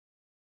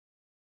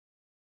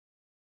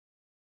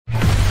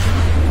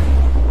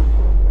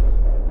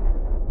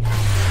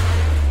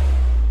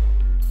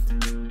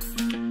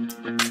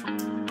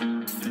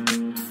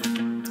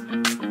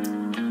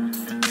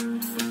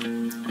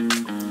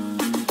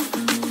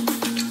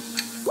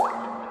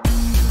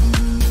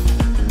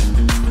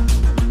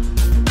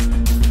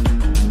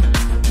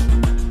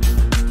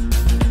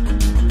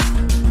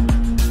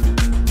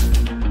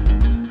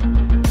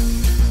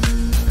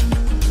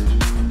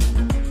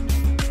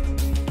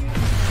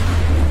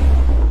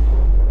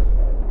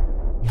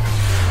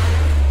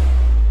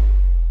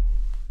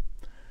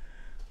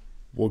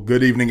Well,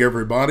 good evening,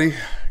 everybody.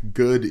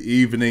 Good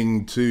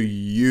evening to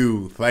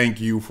you.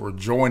 Thank you for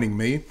joining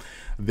me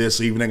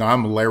this evening.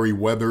 I'm Larry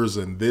Weathers,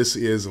 and this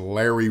is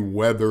Larry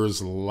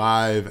Weathers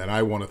Live. And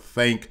I want to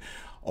thank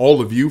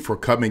all of you for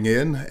coming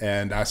in,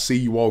 and I see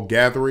you all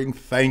gathering.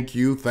 Thank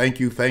you,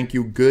 thank you, thank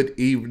you. Good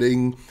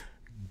evening,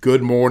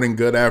 good morning,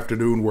 good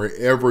afternoon,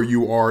 wherever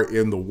you are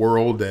in the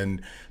world.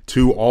 And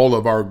to all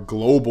of our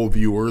global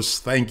viewers,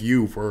 thank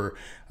you for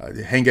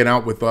hanging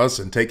out with us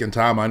and taking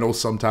time. I know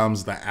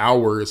sometimes the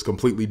hour is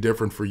completely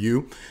different for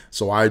you,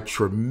 so I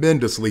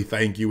tremendously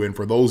thank you. And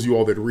for those of you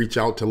all that reach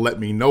out to let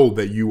me know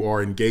that you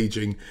are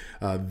engaging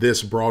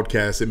this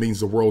broadcast, it means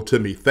the world to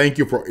me. Thank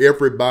you for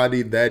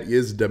everybody that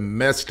is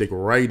domestic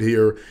right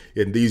here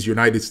in these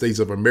United States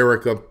of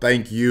America.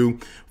 Thank you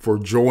for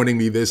joining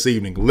me this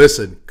evening.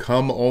 Listen,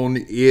 come on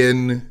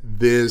in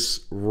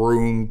this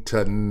room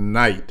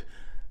tonight.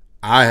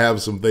 I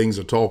have some things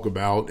to talk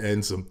about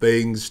and some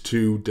things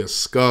to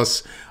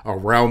discuss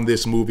around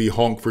this movie,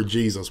 Honk for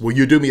Jesus. Will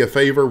you do me a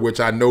favor,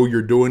 which I know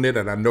you're doing it,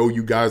 and I know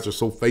you guys are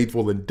so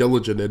faithful and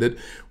diligent in it.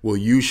 Will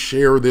you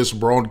share this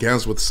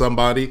broadcast with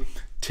somebody?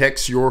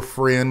 Text your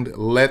friend,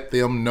 let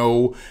them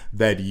know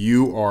that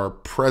you are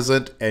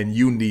present and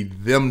you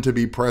need them to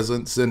be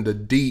present. Send a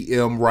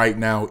DM right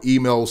now,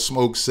 email,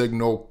 smoke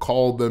signal,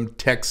 call them,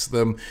 text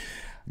them.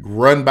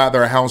 Run by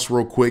their house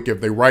real quick. If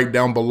they write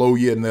down below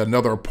you in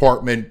another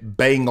apartment,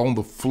 bang on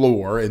the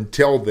floor and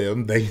tell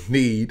them they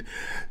need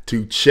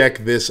to check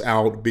this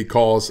out,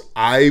 because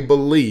I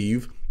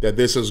believe that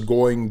this is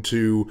going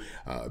to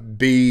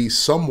be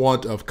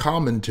somewhat of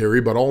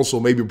commentary, but also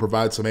maybe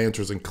provide some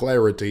answers and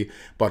clarity,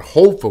 but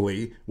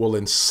hopefully will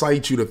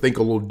incite you to think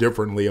a little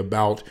differently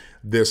about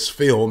this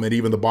film and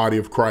even the body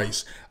of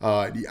Christ.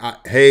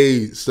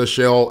 Hey,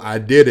 Sachelle, I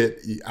did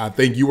it. I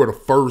think you were the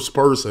first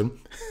person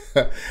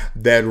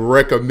that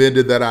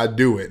recommended that I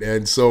do it.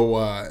 And so,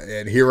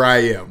 and here I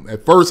am.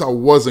 At first, I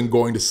wasn't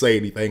going to say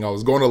anything. I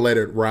was going to let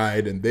it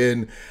ride. And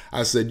then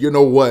I said, you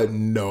know what?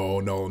 No.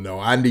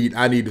 I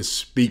need to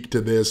speak to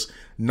this,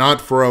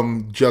 not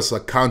from just a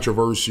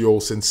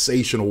controversial,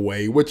 sensational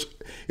way, which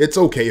it's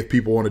okay if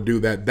people want to do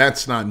that.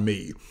 That's not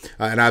me.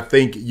 And I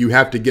think you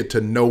have to get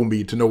to know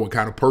me to know what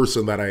kind of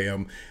person that I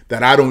am,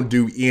 that I don't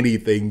do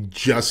anything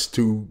just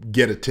to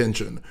get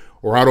attention,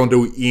 or I don't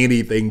do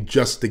anything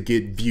just to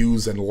get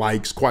views and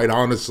likes. Quite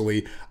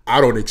honestly, I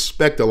don't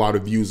expect a lot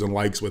of views and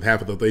likes with half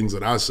of the things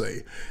that I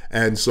say.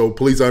 And so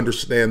please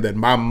understand that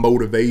my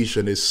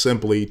motivation is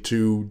simply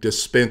to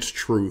dispense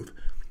truth,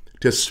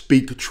 to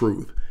speak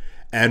truth,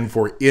 and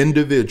for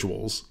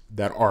individuals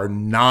that are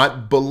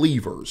not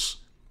believers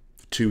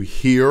to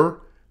hear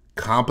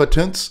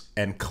competence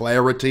and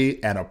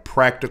clarity and a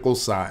practical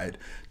side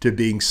to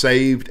being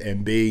saved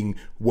and being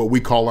what we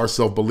call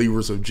ourselves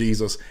believers of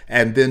Jesus,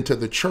 and then to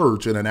the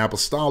church in an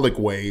apostolic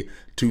way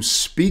to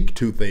speak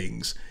to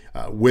things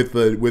with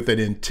an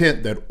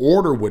intent that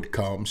order would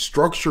come,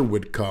 structure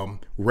would come,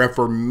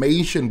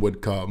 reformation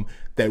would come,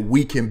 that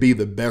we can be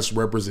the best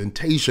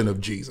representation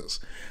of Jesus.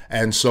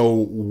 And so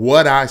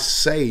what I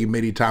say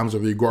many times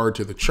with regard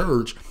to the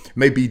church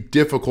may be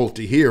difficult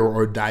to hear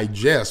or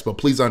digest, but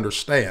please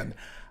understand,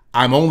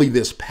 I'm only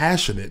this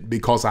passionate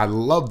because I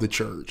love the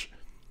church.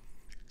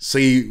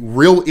 See,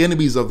 real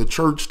enemies of the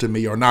church to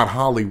me are not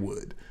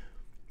Hollywood.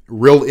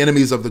 Real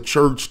enemies of the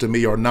church to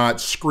me are not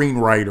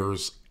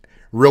screenwriters.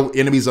 Real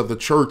enemies of the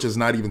church is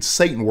not even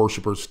Satan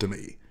worshipers to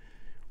me.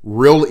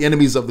 Real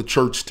enemies of the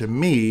church to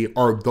me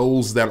are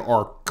those that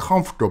are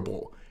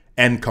comfortable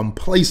and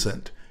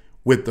complacent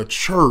with the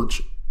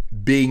church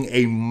being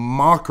a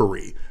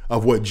mockery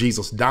of what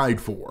Jesus died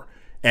for,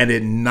 and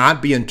it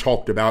not being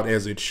talked about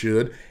as it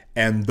should.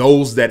 And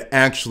those that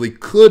actually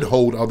could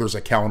hold others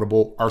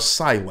accountable are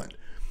silent.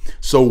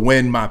 So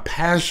when my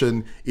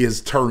passion is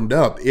turned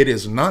up, it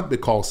is not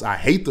because I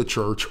hate the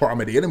church or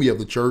I'm an enemy of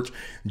the church.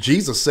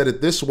 Jesus said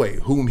it this way: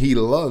 whom he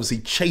loves, he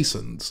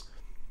chastens.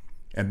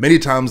 And many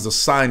times the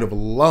sign of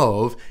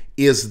love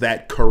is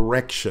that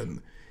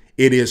correction.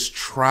 It is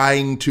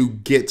trying to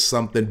get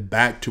something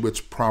back to its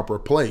proper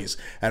place.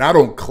 And I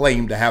don't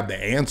claim to have the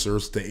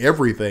answers to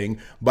everything,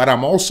 but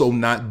I'm also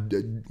not,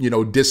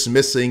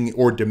 dismissing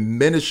or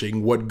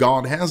diminishing what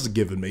God has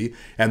given me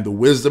and the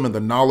wisdom and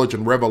the knowledge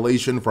and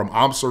revelation from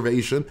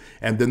observation,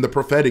 and then the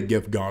prophetic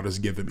gift God has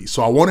given me.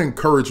 So I want to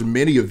encourage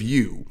many of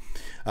you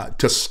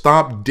to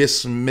stop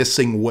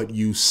dismissing what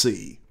you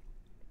see.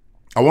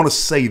 I want to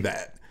say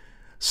that.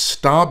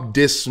 Stop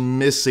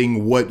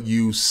dismissing what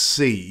you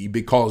see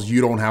because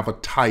you don't have a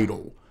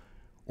title,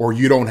 or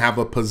you don't have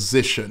a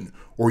position,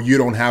 or you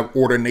don't have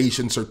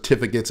ordination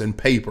certificates and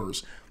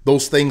papers.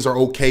 Those things are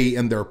okay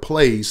in their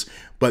place,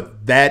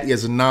 but that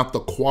is not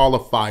the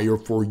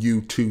qualifier for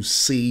you to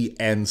see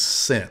and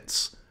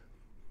sense.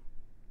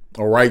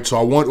 All right. So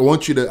I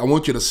want you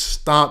to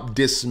stop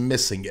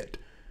dismissing it,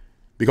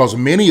 because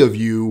many of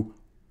you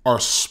are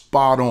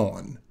spot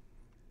on.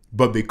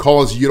 But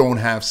because you don't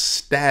have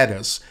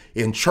status,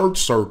 in church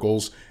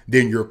circles,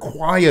 then you're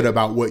quiet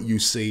about what you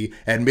see.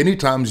 And many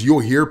times you'll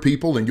hear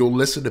people and you'll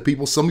listen to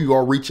people. Some of you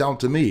all reach out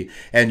to me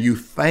and you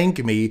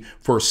thank me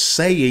for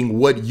saying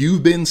what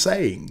you've been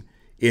saying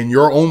in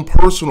your own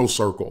personal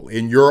circle,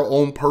 in your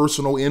own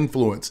personal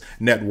influence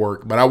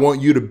network. But I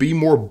want you to be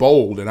more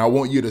bold and I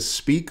want you to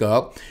speak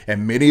up.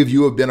 And many of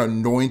you have been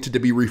anointed to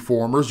be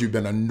reformers. You've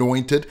been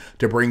anointed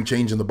to bring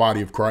change in the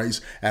body of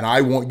Christ. And I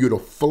want you to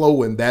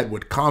flow in that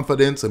with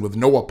confidence and with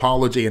no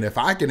apology. And if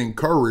I can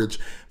encourage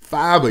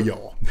 5 of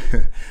y'all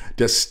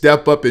to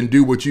step up and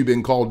do what you've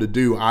been called to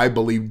do, I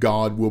believe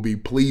God will be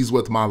pleased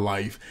with my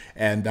life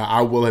and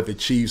I will have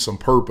achieved some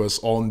purpose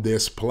on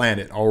this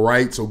planet. All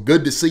right. So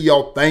good to see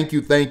y'all. Thank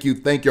you.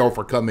 Thank y'all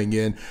for coming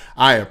in.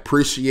 I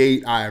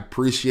appreciate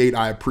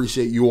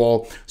you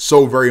all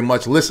so very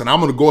much. Listen, I'm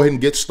going to go ahead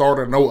and get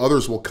started. I know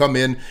others will come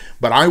in,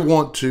 but I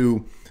want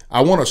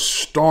to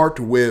start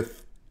with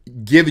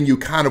giving you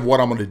kind of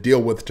what I'm going to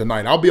deal with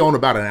tonight. I'll be on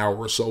about an hour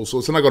or so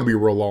it's not going to be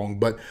real long,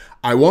 but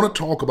I want to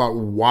talk about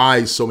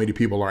why so many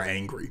people are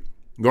angry.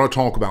 I'm going to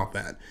talk about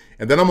that.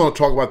 And then I'm going to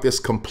talk about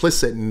this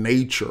complicit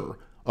nature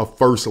of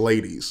first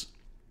ladies.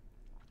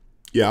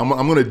 Yeah, I'm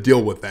going to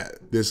deal with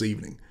that this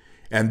evening.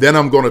 And then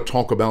I'm going to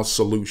talk about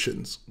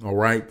solutions. All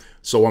right.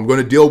 So I'm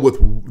going to deal with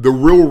the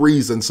real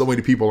reason so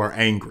many people are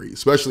angry,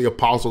 especially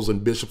apostles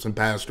and bishops and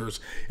pastors,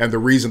 and the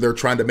reason they're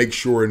trying to make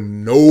sure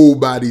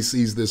nobody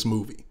sees this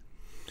movie.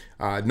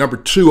 Number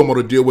 2, I'm going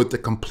to deal with the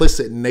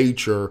complicit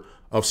nature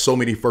of so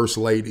many first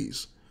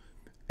ladies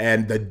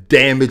and the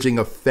damaging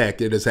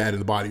effect it has had in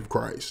the body of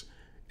Christ.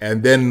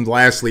 And then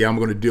lastly, I'm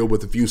going to deal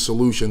with a few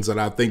solutions that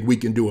I think we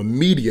can do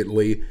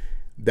immediately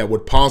that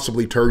would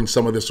possibly turn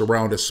some of this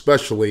around,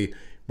 especially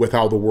with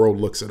how the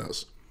world looks at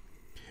us.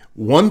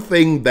 One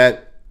thing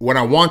that when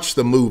I watched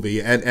the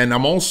movie, and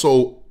I'm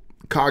also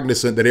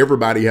cognizant that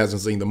everybody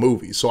hasn't seen the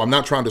movie, so I'm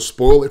not trying to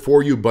spoil it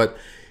for you, but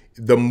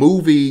the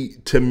movie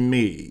to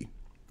me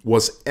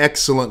was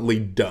excellently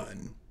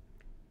done.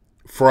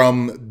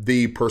 From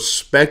the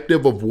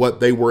perspective of what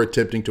they were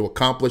attempting to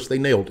accomplish, they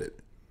nailed it.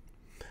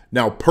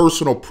 Now,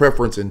 personal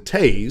preference and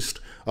taste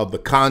of the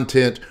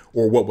content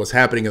or what was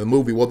happening in the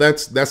movie, well,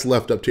 that's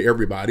left up to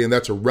everybody, and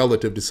that's a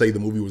relative to say the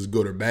movie was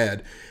good or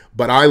bad.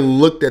 But I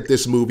looked at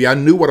this movie, I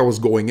knew what I was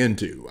going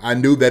into. I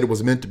knew that it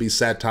was meant to be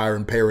satire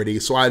and parody,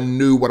 so I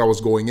knew what I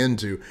was going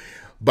into.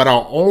 But I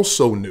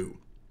also knew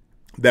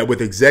that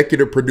with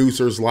executive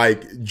producers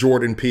like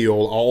Jordan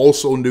Peele, I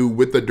also knew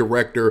with the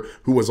director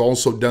who has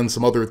also done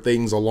some other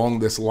things along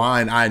this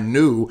line, I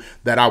knew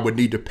that I would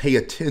need to pay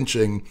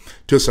attention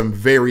to some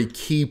very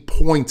key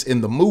points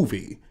in the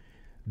movie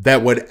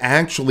that would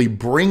actually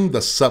bring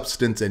the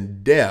substance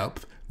and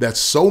depth that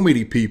so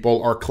many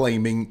people are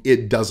claiming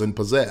it doesn't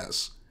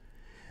possess.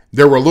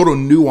 There were little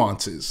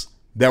nuances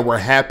that were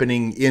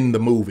happening in the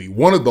movie.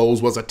 One of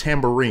those was a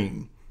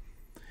tambourine.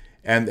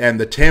 And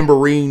the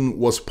tambourine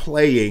was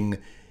playing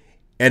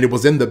and it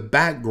was in the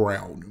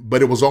background,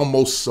 but it was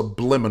almost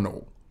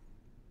subliminal.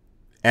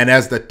 And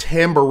as the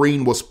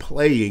tambourine was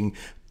playing,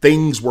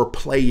 things were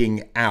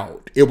playing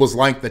out. It was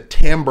like the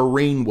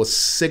tambourine was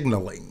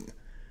signaling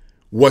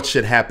what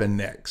should happen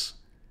next.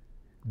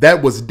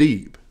 That was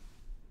deep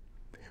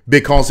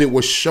because it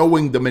was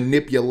showing the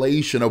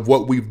manipulation of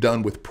what we've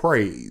done with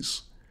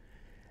praise.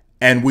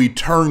 And we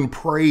turn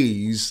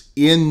praise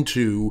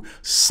into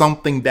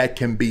something that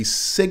can be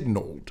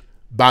signaled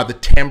by the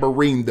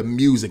tambourine, the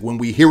music. When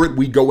we hear it,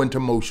 we go into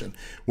motion.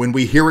 When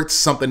we hear it,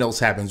 something else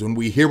happens. When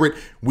we hear it,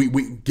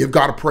 we give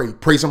God a praise.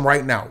 Praise him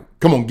right now.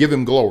 Come on, give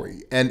him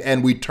glory.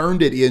 And we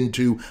turned it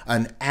into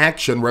an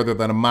action rather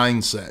than a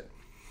mindset.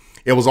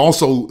 It was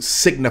also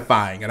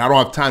signifying, and I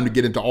don't have time to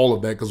get into all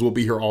of that because we'll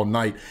be here all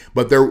night,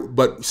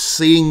 but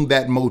seeing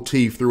that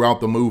motif throughout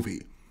the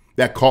movie,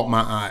 that caught my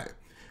eye.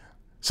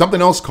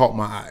 Something else caught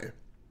my eye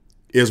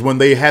is when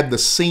they had the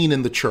scene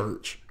in the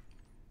church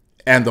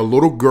and the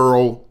little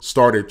girl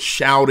started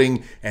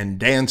shouting and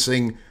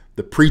dancing.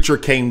 The preacher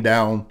came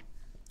down.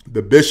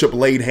 The bishop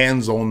laid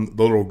hands on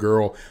the little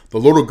girl. The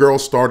little girl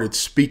started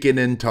speaking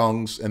in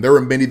tongues. And there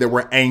were many that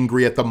were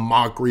angry at the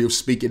mockery of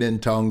speaking in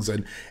tongues.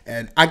 And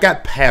I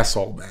got past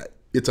all that.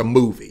 It's a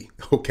movie,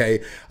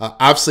 okay?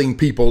 I've seen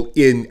people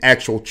in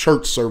actual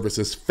church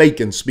services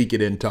faking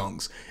speaking in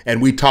tongues,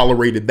 and we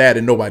tolerated that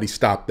and nobody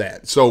stopped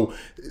that. So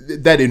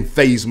that didn't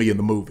faze me in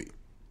the movie.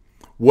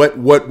 What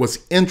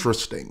was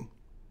interesting,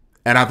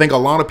 and I think a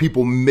lot of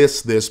people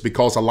miss this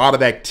because a lot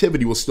of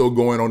activity was still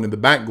going on in the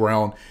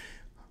background.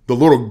 The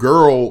little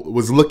girl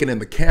was looking in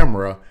the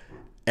camera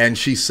and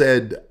she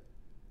said,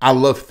 "I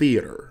love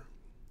theater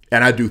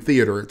and I do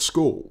theater at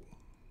school."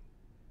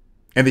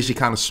 And then she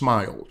kind of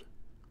smiled.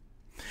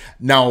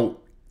 Now,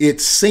 it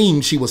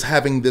seemed she was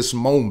having this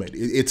moment.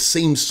 It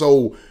seemed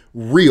so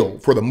real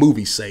for the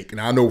movie's sake.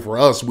 And I know for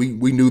us,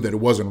 we knew that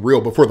it wasn't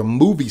real, but for the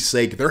movie's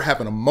sake, they're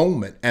having a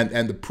moment.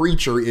 And the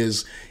preacher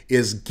is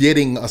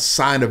getting a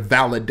sign of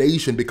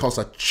validation because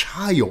a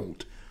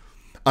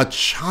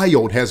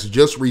child has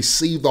just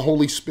received the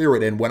Holy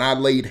Spirit. And when I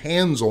laid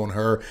hands on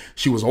her,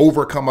 she was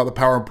overcome by the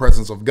power and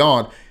presence of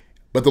God.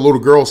 But the little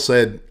girl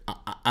said,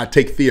 I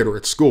take theater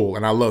at school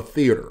and I love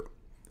theater.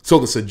 So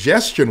the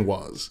suggestion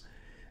was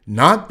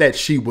not that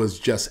she was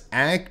just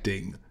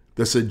acting.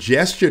 The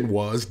suggestion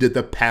was, did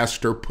the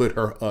pastor put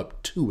her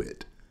up to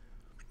it?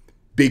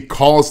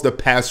 Because the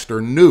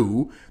pastor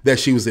knew that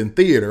she was in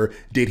theater,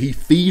 did he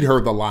feed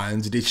her the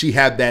lines? Did she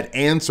have that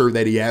answer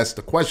that he asked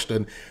the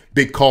question?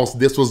 Because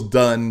this was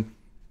done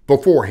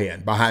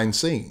beforehand, behind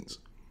scenes.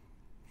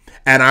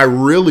 And I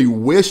really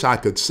wish I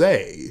could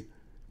say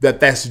that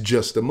that's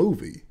just a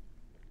movie,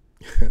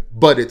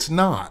 but it's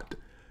not.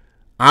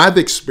 I've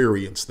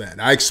experienced that.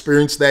 I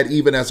experienced that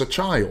even as a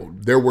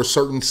child. There were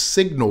certain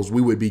signals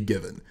we would be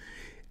given.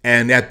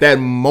 And at that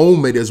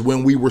moment is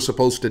when we were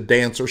supposed to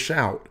dance or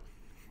shout.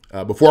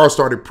 Before I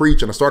started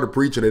preaching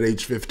at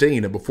age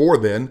 15. And before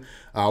then,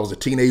 I was a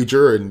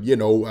teenager and,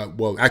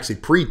 actually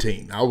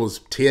preteen. I was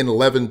 10,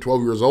 11,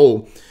 12 years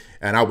old,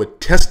 and I would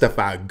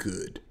testify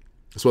good.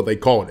 That's what they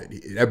called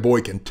it. That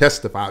boy can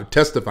testify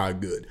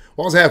good.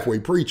 Well, I was halfway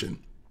preaching,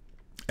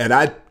 and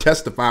I'd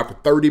testify for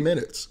 30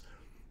 minutes.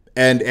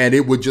 And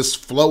it would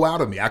just flow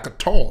out of me. I could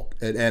talk,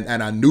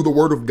 and I knew the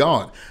word of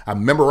God. I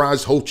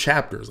memorized whole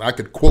chapters. I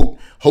could quote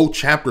whole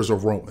chapters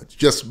of Romans,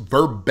 just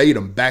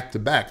verbatim, back to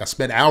back. I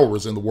spent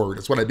hours in the word.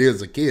 That's what I did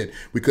as a kid.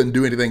 We couldn't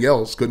do anything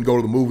else. Couldn't go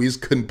to the movies,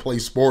 couldn't play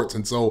sports.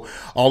 And so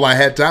all I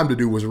had time to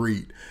do was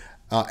read.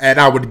 And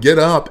I would get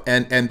up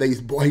and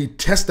he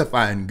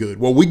testifying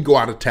good. Well, we'd go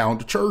out of town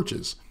to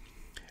churches.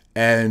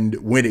 And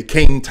when it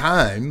came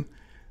time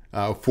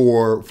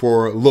for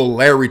little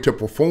Larry to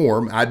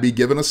perform, I'd be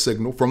given a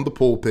signal from the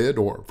pulpit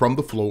or from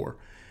the floor.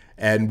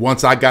 And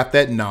once I got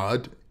that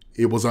nod,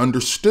 it was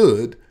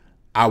understood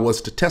I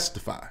was to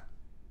testify.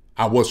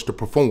 I was to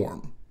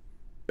perform.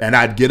 And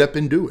I'd get up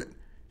and do it.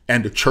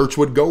 And the church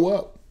would go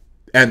up.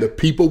 And the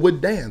people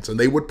would dance and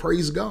they would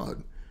praise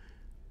God.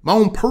 My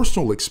own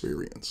personal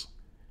experience.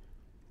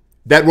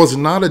 That was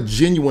not a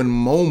genuine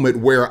moment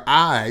where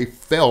I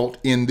felt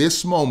in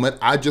this moment,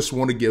 I just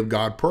want to give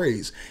God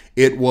praise.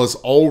 It was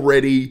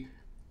already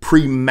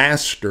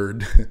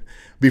pre-mastered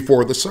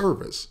before the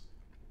service.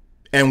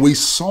 And we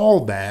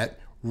saw that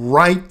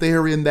right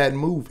there in that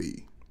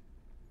movie.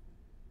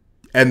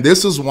 And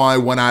this is why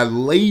when I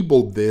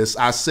labeled this,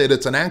 I said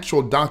it's an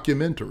actual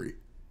documentary.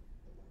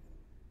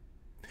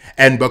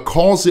 And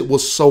because it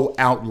was so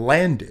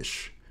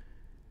outlandish,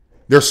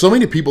 there's so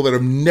many people that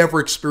have never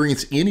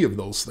experienced any of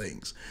those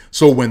things.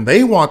 So when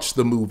they watch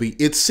the movie,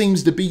 it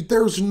seems to be,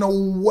 there's no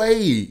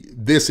way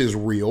this is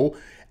real.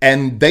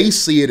 And they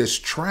see it as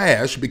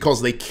trash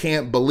because they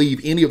can't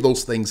believe any of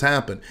those things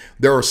happen.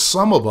 There are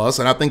some of us,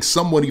 and I think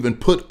someone even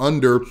put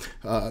under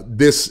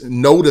this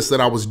notice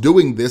that I was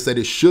doing this, that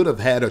it should have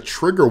had a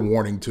trigger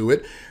warning to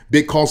it,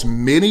 because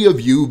many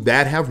of you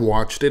that have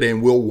watched it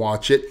and will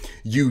watch it,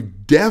 you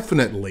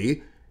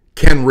definitely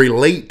can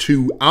relate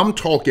to, I'm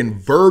talking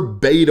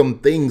verbatim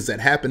things that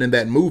happened in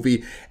that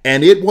movie,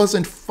 and it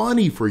wasn't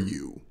funny for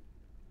you.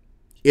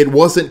 It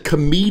wasn't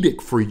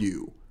comedic for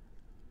you.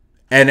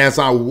 And as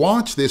I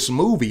watched this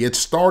movie, it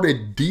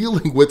started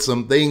dealing with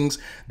some things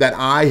that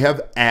I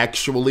have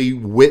actually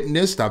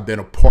witnessed, I've been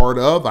a part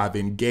of, I've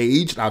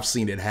engaged, I've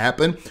seen it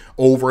happen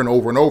over and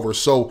over and over.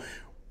 So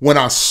when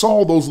I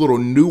saw those little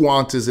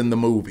nuances in the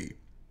movie,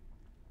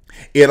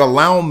 it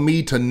allowed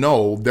me to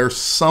know there's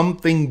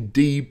something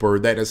deeper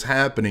that is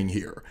happening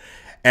here.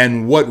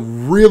 And what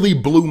really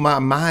blew my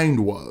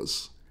mind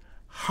was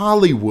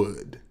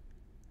Hollywood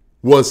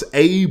was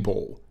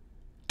able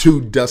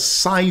to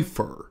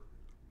decipher,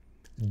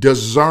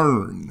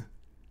 discern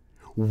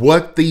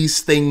what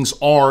these things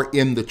are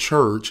in the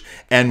church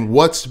and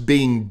what's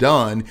being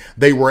done.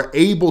 They were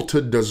able to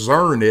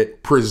discern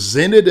it,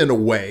 present it in a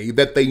way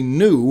that they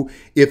knew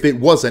if it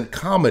wasn't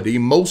comedy,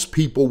 most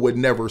people would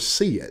never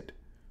see it.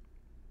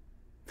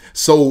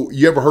 So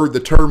you ever heard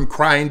the term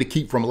crying to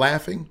keep from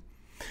laughing?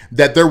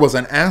 That there was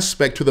an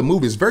aspect to the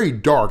movie. It's very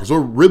dark. So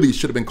it really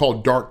should have been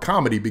called dark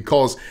comedy,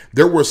 because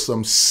there were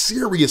some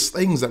serious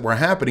things that were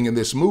happening in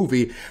this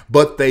movie,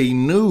 but they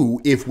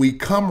knew if we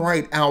come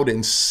right out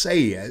and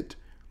say it,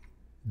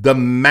 the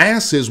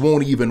masses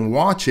won't even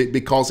watch it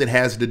because it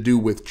has to do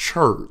with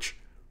church.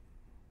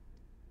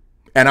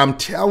 And I'm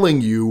telling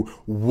you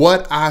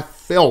what I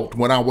felt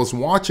when I was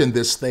watching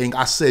this thing.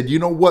 I said, you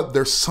know what?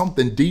 There's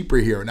something deeper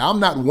here. Now, I'm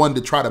not one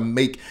to try to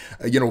make,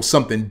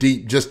 something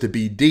deep just to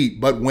be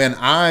deep. But when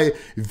I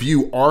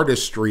view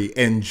artistry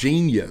and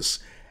genius,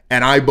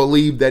 and I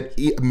believe that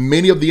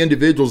many of the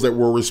individuals that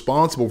were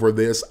responsible for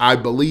this, I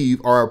believe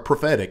are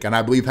prophetic, and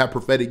I believe have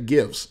prophetic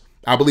gifts.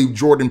 I believe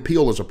Jordan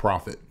Peele is a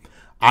prophet.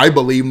 I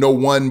believe no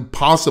one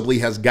possibly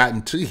has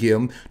gotten to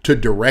him to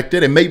direct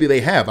it, and maybe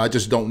they have. I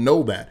just don't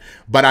know that.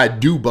 But I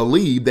do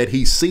believe that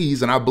he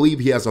sees, and I believe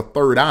he has a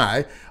third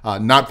eye,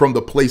 not from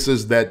the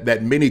places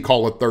that many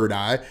call a third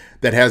eye,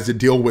 that has to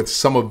deal with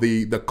some of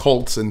the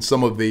cults and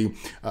some of the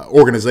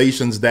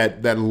organizations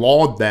that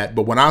laud that.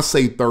 But when I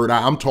say third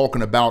eye, I'm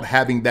talking about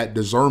having that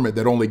discernment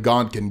that only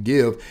God can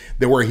give,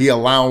 that where he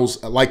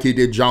allows, like he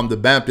did John the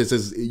Baptist,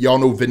 as y'all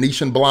know,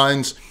 Venetian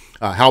blinds,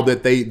 how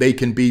that they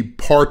can be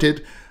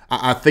parted.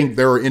 I think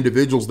there are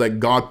individuals that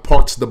God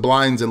parts the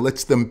blinds and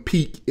lets them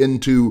peek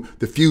into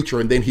the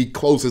future, and then he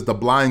closes the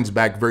blinds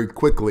back very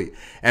quickly.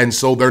 And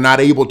so they're not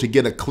able to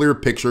get a clear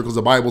picture, because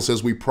the Bible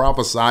says we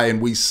prophesy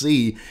and we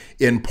see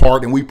in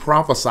part and we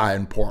prophesy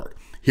in part.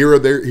 Here a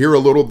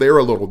little, there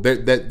a little.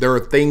 There are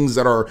things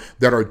that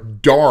are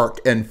dark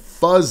and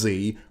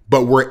fuzzy,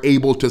 but we're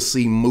able to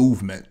see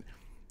movement.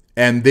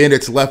 And then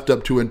it's left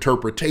up to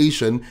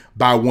interpretation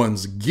by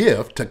one's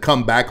gift to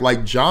come back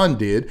like John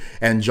did.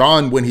 And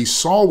John, when he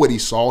saw what he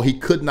saw, he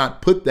could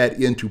not put that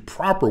into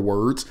proper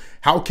words.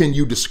 How can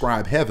you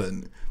describe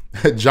heaven?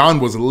 John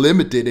was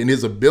limited in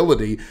his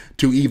ability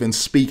to even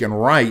speak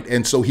and write.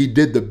 And so he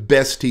did the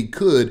best he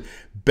could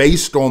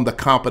based on the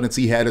competence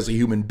he had as a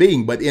human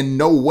being. But in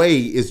no way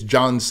is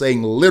John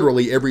saying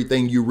literally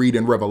everything you read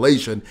in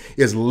Revelation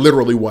is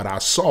literally what I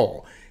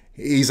saw.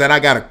 He said, I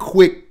got a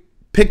quick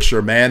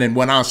picture, man. And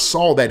when I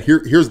saw that,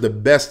 here's the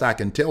best I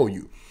can tell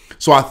you.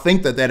 So I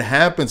think that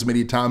happens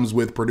many times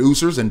with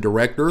producers and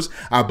directors.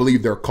 I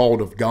believe they're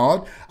called of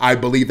God. I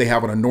believe they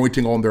have an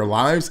anointing on their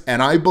lives.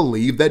 And I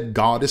believe that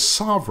God is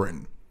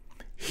sovereign.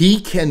 He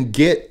can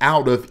get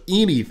out of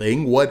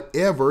anything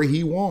whatever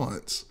he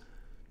wants.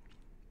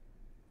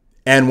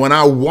 And when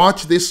I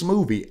watched this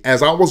movie,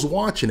 as I was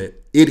watching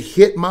it, it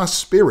hit my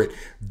spirit.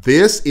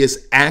 This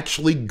is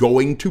actually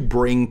going to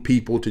bring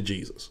people to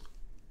Jesus.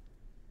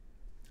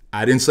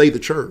 I didn't say the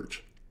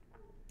church.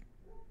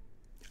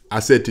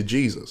 I said to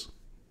Jesus.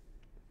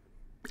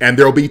 And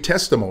there'll be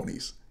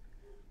testimonies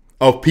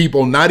of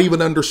people not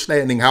even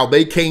understanding how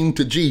they came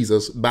to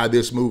Jesus by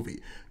this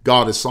movie.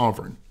 God is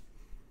sovereign.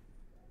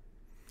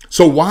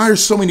 So why are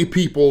so many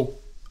people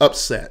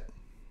upset?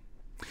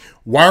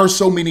 Why are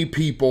so many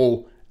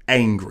people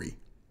angry?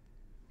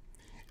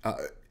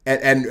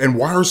 And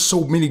why are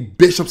so many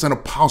bishops and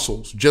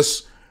apostles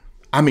just,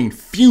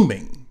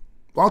 fuming?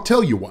 Well, I'll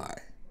tell you why.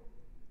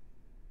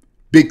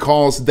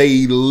 Because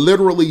they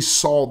literally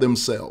saw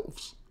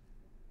themselves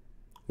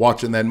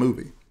watching that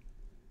movie.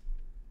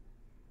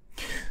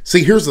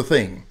 See, here's the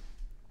thing.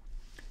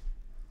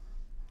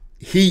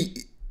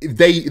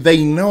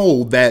 They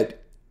know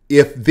that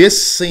if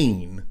this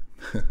scene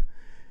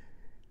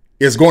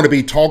is going to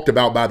be talked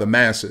about by the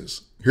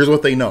masses, here's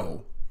what they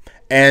know.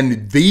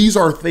 And these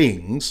are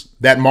things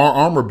that my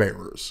armor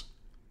bearers,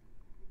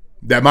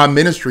 that my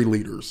ministry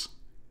leaders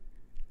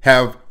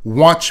have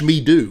watched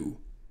me do,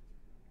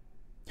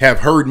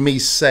 have heard me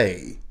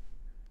say,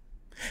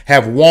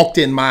 have walked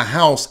in my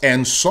house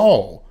and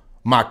saw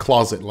my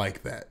closet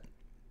like that,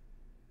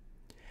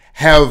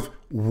 have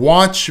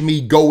watched me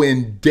go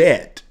in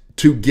debt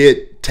to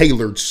get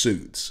tailored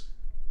suits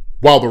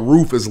while the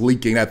roof is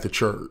leaking at the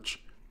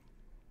church,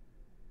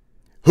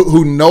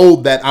 who know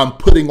that I'm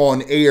putting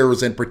on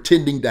airs and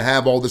pretending to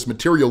have all this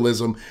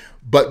materialism,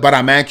 but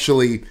I'm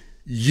actually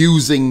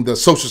using the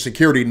social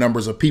security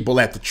numbers of people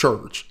at the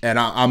church, and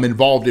I'm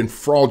involved in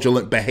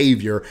fraudulent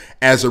behavior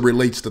as it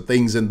relates to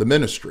things in the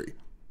ministry.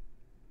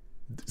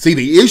 See,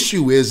 the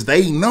issue is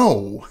they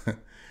know,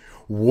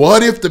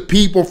 what if the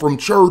people from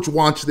church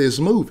watch this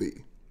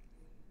movie?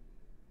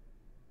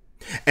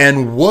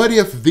 And what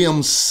if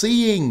them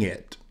seeing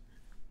it,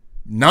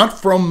 not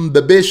from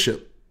the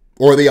bishop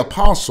or the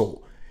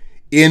apostle,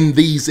 in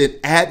these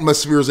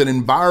atmospheres and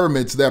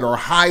environments that are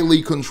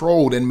highly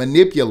controlled and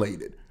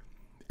manipulated,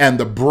 and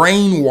the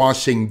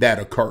brainwashing that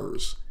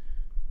occurs.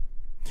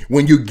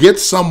 When you get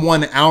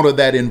someone out of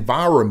that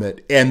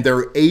environment and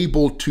they're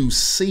able to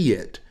see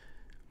it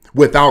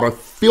without a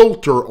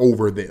filter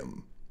over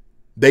them,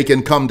 they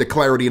can come to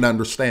clarity and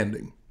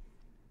understanding.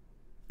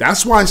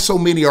 That's why so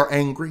many are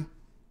angry.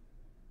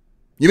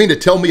 You mean to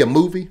tell me a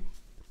movie?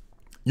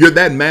 You're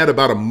that mad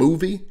about a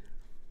movie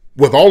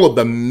with all of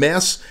the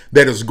mess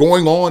that is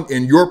going on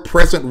in your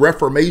present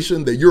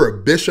Reformation that you're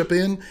a bishop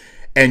in?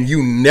 And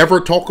you never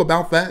talk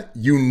about that.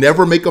 You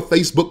never make a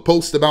Facebook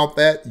post about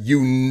that.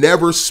 You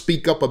never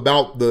speak up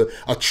about the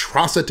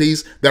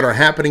atrocities that are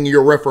happening in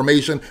your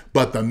Reformation.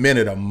 But the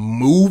minute a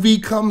movie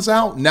comes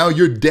out, now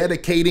you're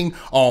dedicating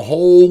a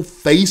whole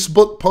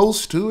Facebook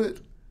post to it.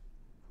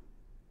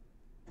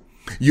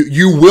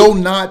 You will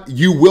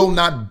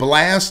not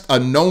blast a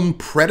known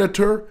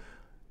predator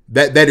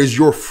that is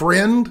your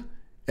friend.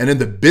 And in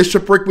the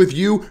bishopric with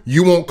you,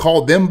 you won't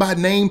call them by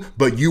name,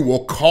 but you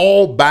will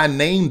call by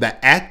name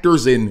the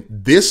actors in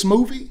this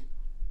movie.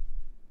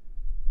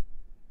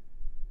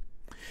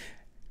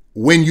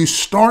 When you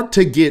start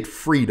to get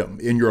freedom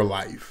in your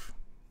life,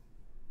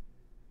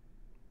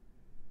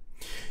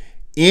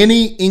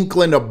 any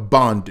inkling of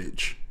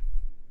bondage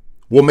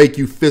will make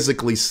you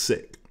physically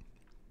sick.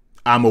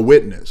 I'm a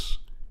witness.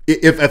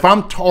 If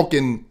I'm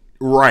talking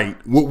right,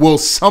 will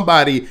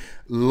somebody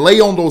lay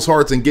on those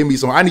hearts and give me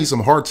some? I need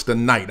some hearts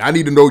tonight. I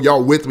need to know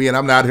y'all with me and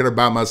I'm not here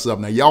by myself.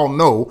 Now, y'all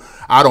know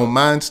I don't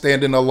mind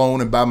standing alone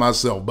and by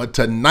myself. But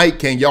tonight,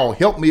 can y'all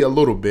help me a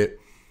little bit?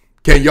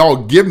 Can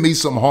y'all give me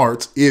some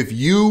hearts if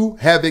you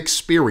have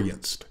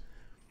experienced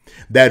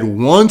that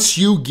once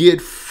you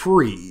get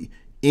free,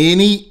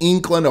 any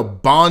inkling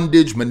of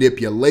bondage,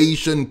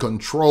 manipulation,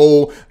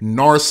 control,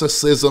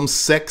 narcissism,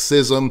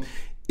 sexism,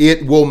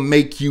 it will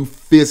make you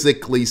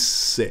physically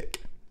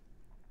sick.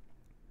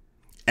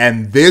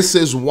 And this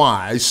is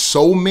why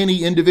so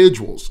many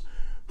individuals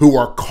who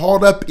are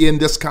caught up in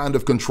this kind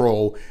of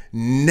control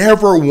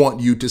never want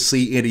you to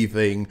see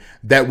anything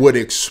that would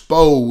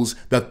expose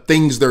the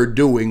things they're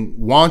doing,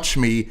 watch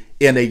me,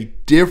 in a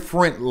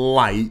different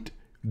light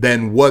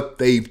than what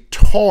they've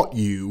taught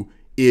you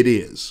it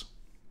is.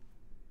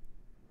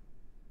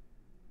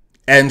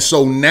 And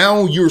so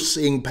now you're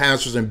seeing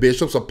pastors and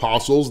bishops,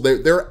 apostles,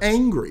 they're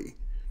angry.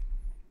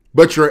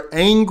 But you're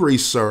angry,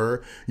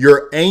 sir.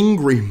 You're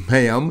angry,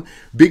 ma'am,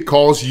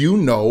 because you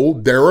know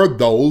there are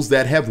those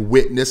that have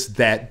witnessed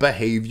that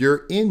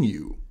behavior in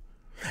you.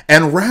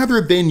 And rather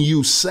than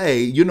you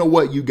say, you know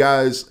what, you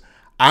guys,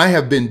 I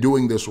have been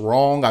doing this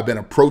wrong. I've been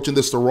approaching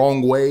this the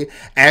wrong way.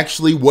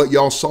 Actually, what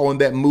y'all saw in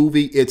that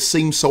movie, it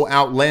seems so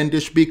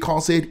outlandish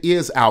because it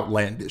is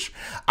outlandish.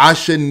 I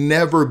should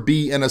never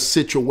be in a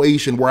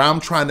situation where I'm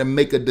trying to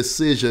make a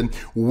decision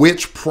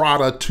which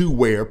Prada to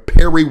wear,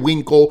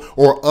 periwinkle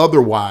or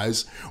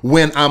otherwise,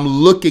 when I'm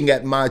looking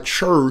at my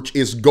church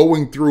is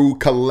going through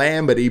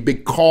calamity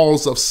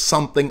because of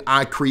something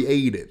I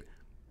created.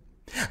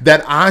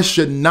 That I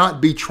should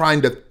not be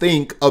trying to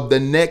think of the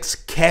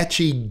next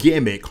catchy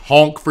gimmick,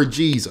 honk for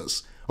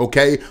Jesus.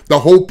 Okay, the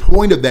whole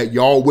point of that,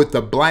 y'all, with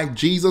the black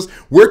Jesus,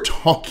 we're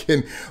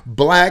talking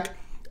black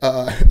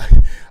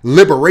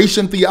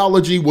liberation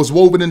theology was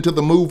woven into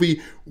the movie.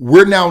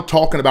 We're now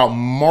talking about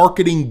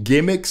marketing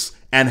gimmicks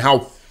and how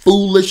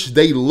foolish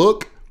they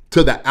look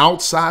to the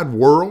outside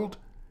world.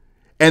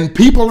 And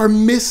people are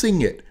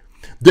missing it.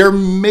 They're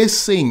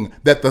missing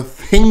that the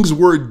things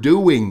we're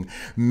doing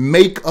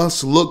make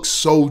us look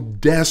so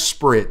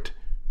desperate.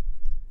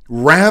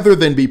 Rather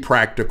than be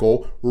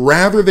practical,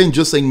 rather than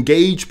just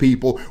engage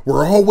people,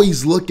 we're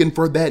always looking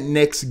for that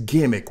next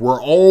gimmick. We're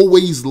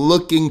always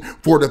looking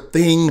for the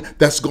thing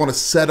that's going to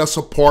set us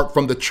apart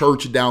from the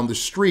church down the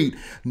street,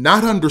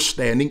 not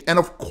understanding. And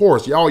of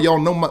course, y'all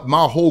know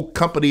my whole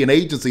company and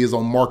agency is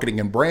on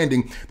marketing and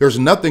branding. There's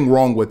nothing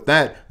wrong with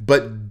that,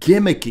 but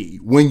gimmicky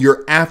when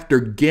you're after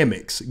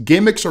gimmicks.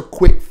 Gimmicks are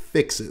quick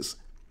fixes.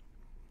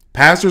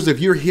 Pastors, if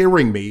you're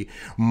hearing me,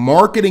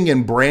 marketing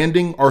and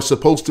branding are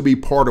supposed to be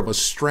part of a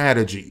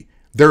strategy.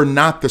 They're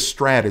not the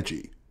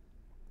strategy.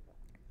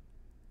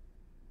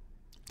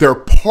 They're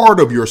part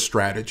of your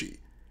strategy.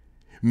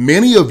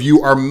 Many of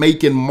you are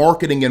making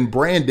marketing and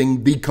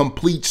branding the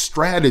complete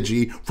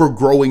strategy for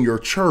growing your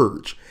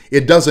church.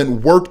 It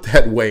doesn't work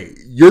that way.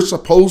 You're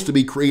supposed to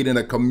be creating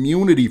a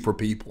community for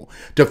people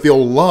to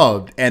feel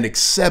loved and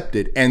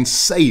accepted and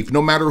safe,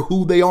 no matter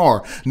who they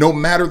are, no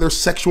matter their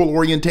sexual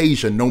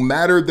orientation, no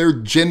matter their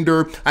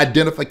gender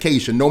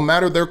identification, no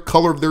matter their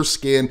color of their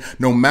skin,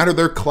 no matter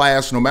their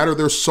class, no matter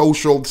their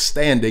social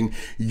standing.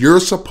 You're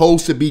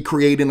supposed to be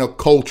creating a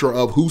culture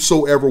of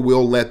whosoever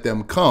will let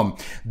them come.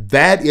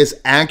 That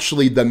is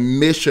actually the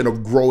mission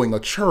of growing a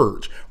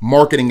church.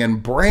 Marketing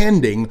and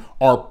branding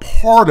are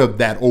part of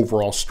that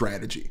overall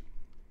strategy.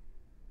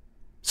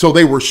 So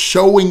they were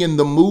showing in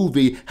the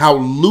movie how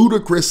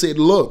ludicrous it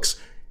looks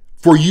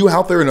for you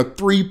out there in a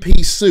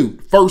three-piece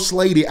suit, first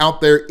lady out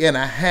there in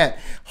a hat,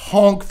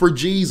 honk for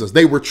Jesus.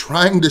 They were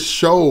trying to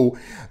show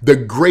the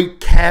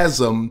great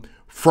chasm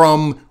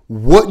from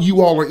what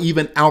you all are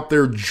even out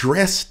there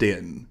dressed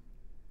in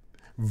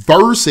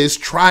versus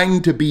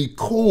trying to be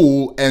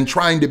cool and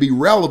trying to be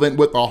relevant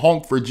with a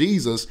honk for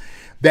Jesus,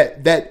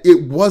 that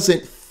it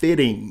wasn't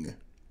fitting.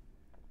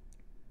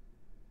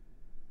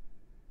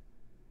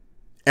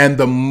 And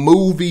the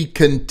movie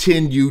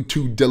continued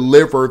to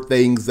deliver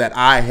things that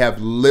I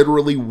have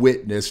literally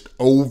witnessed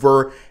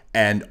over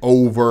and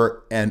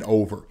over and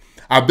over.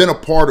 I've been a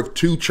part of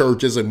two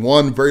churches and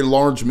one very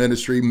large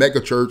ministry, mega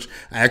church,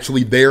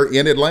 actually there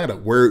in Atlanta,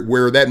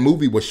 where that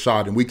movie was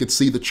shot. And we could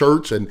see the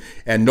church and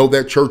know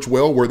that church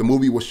well, where the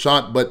movie was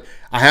shot. But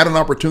I had an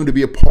opportunity to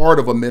be a part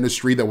of a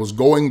ministry that was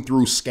going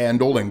through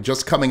scandal and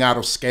just coming out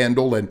of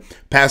scandal. And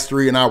Pastor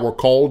and I were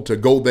called to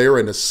go there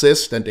and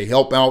assist and to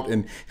help out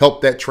and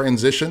help that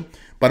transition.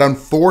 But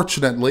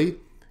unfortunately,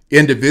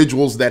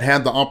 individuals that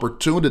had the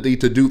opportunity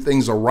to do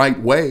things the right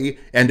way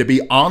and to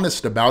be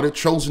honest about it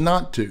chose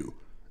not to,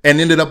 and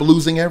ended up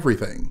losing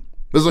everything.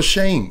 It was a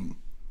shame.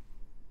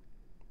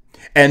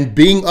 And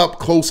being up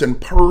close and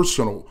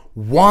personal,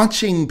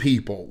 watching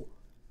people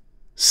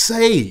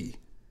say,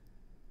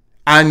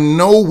 I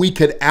know we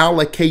could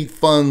allocate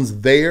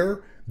funds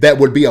there that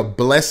would be a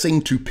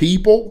blessing to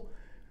people,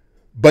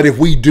 but if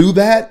we do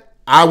that,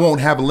 I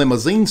won't have a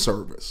limousine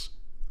service.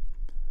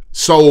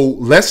 So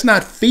let's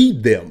not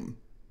feed them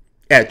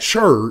at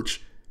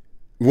church.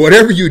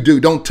 Whatever you do,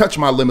 don't touch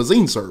my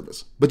limousine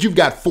service. But you've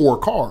got 4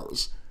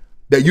 cars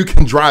that you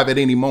can drive at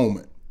any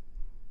moment.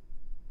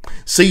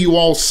 See, you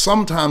all,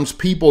 sometimes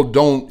people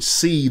don't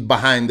see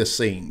behind the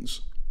scenes.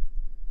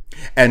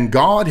 And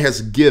God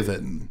has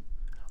given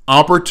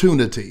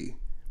opportunity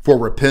for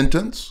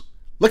repentance.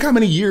 Look how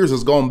many years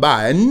has gone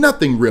by and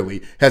nothing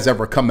really has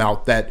ever come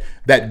out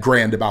that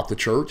grand about the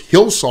church.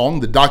 Hillsong,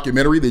 the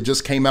documentary that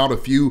just came out a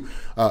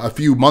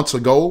few months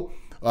ago,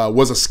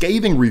 was a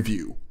scathing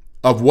review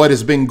of what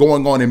has been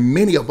going on. And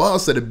many of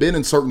us that have been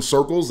in certain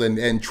circles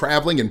and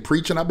traveling and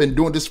preaching, I've been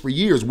doing this for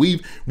years.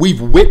 We've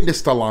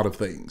witnessed a lot of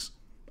things.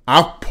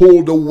 I've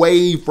pulled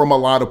away from a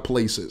lot of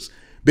places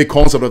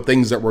because of the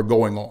things that were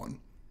going on.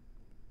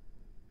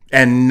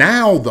 And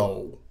now,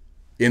 though,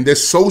 in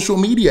this social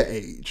media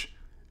age,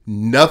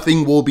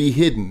 nothing will be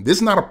hidden. This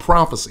is not a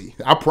prophecy.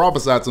 I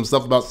prophesied some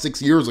stuff about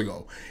 6 years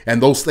ago,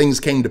 and those things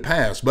came to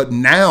pass. But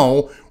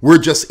now we're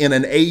just in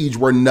an age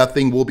where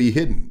nothing will be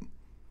hidden.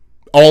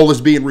 All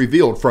is being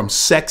revealed, from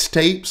sex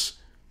tapes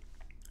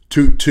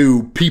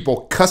to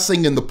people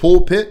cussing in the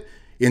pulpit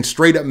in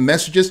straight up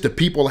messages, to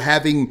people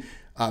having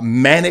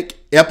manic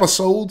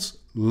episodes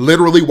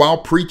literally while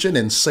preaching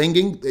and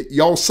singing.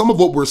 Y'all, some of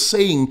what we're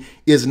seeing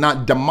is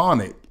not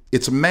demonic.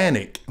 It's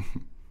manic.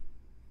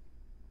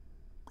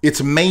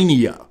 It's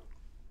mania.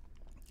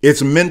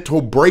 It's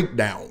mental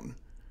breakdown.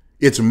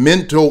 It's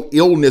mental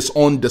illness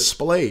on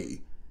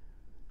display.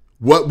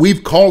 What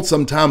we've called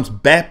sometimes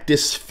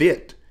Baptist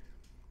fit.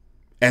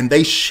 And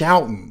they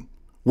shouting,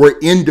 where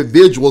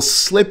individuals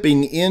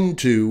slipping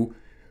into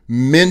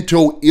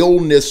mental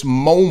illness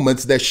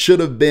moments that should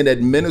have been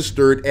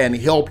administered and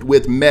helped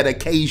with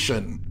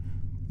medication,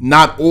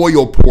 not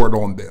oil poured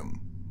on them.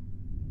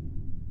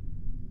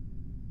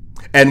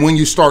 And when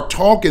you start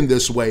talking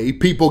this way,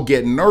 people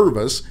get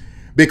nervous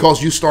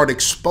because you start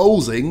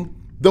exposing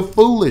the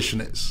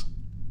foolishness.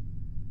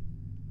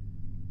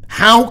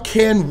 How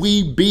can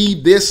we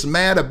be this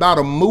mad about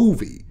a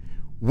movie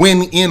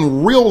when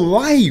in real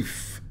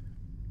life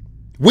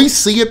we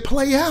see it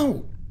play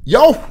out?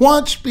 Y'all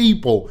watch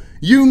people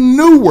you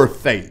knew were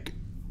fake.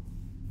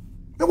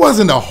 It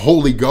wasn't the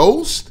Holy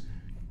Ghost.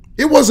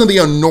 It wasn't the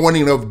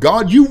anointing of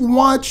God. You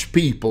watch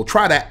people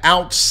try to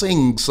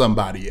out-sing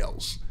somebody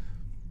else,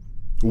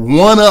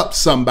 one up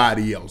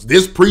somebody else.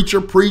 This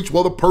preacher preached,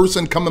 well, the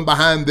person coming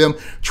behind them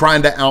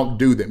trying to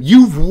outdo them.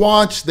 You've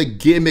watched the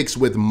gimmicks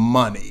with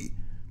money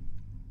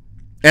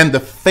and the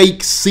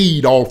fake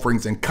seed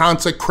offerings and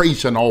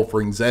consecration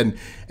offerings. And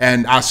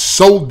I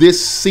sowed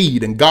this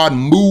seed and God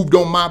moved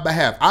on my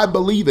behalf. I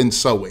believe in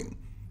sowing.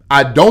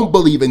 I don't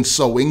believe in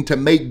sowing to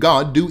make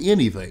God do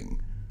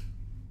anything.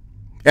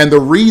 And the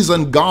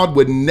reason God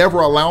would never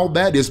allow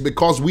that is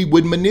because we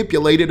would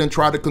manipulate it and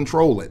try to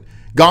control it.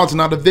 God's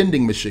not a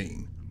vending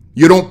machine.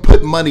 You don't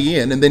put money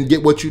in and then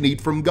get what you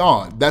need from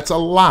God. That's a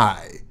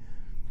lie.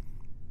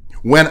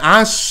 When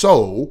I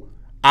sow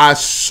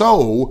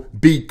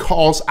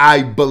because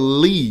I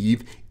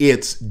believe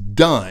it's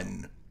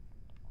done.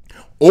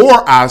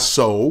 Or I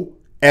sow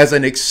as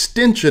an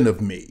extension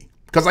of me,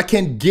 because I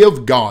can't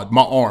give God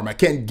my arm. I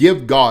can't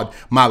give God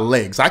my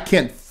legs. I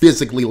can't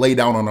physically lay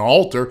down on an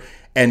altar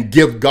and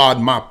give God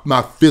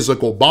my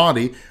physical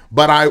body,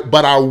 but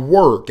I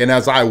work. And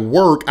as I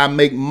work, I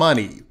make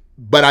money.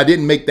 But I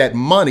didn't make that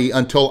money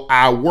until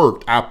I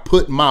worked. I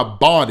put my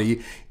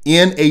body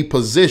in a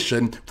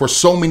position for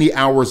so many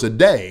hours a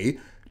day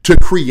to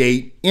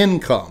create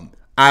income.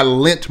 I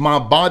lent my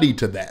body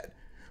to that.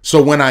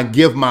 So when I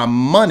give my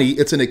money,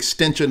 it's an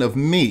extension of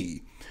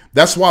me.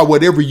 That's why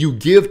whatever you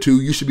give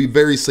to, you should be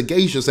very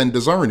sagacious and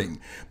discerning,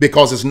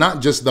 because it's not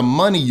just the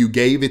money you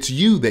gave, it's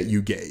you that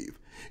you gave.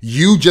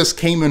 You just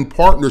came in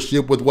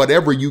partnership with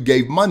whatever you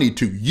gave money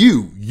to.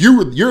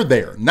 You're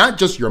there, not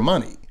just your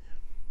money.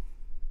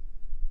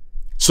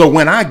 So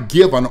when I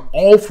give an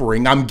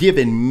offering, I'm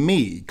giving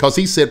me, because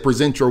he said,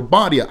 present your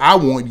body. I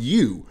want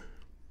you.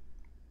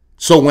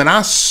 So when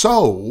I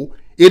sow,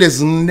 it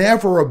is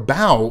never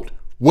about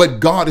what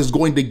God is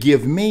going to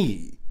give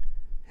me.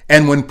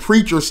 And when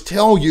preachers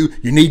tell you,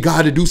 you need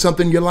God to do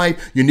something in your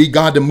life, you need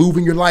God to move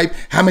in your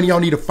life, how many of y'all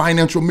need a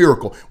financial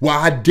miracle? Well,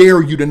 I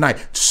dare you tonight.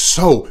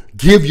 So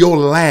give your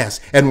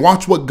last and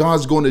watch what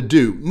God's going to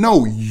do.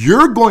 No,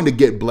 you're going to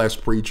get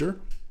blessed, preacher,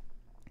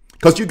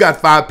 because you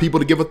got 5 people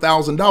to give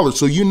 $1,000.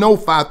 So you know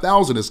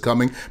 5,000 is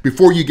coming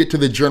before you get to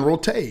the general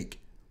take.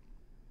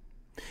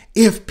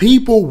 If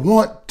people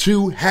want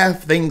to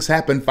have things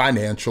happen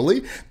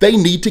financially, they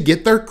need to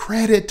get their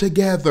credit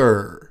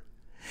together.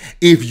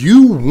 If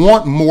you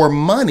want more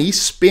money,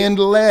 spend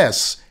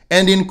less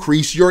and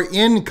increase your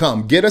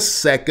income. Get a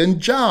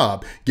second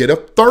job, get a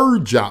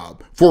third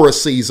job for a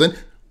season.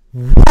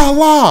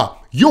 Voila,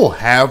 you'll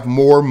have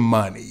more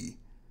money.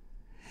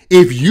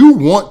 If you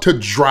want to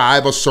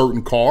drive a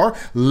certain car,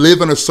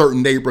 live in a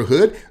certain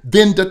neighborhood,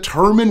 then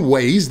determine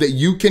ways that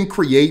you can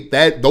create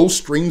those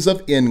streams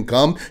of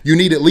income. You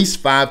need at least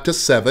 5 to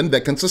 7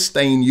 that can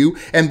sustain you,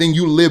 and then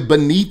you live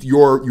beneath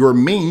your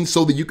means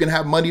so that you can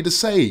have money to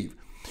save.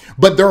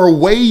 But there are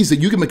ways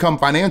that you can become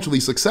financially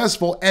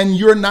successful and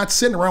you're not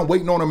sitting around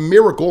waiting on a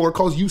miracle or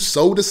because you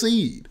sowed a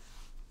seed.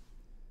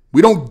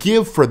 We don't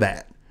give for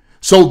that.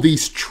 So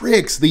these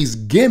tricks, these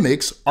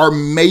gimmicks are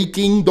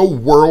making the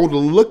world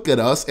look at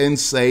us and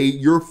say,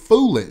 you're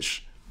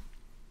foolish.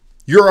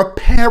 You're a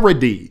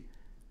parody.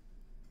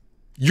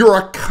 You're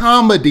a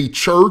comedy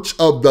church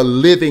of the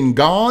living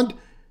God.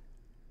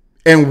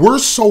 And we're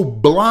so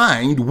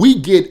blind, we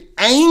get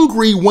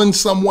angry when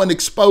someone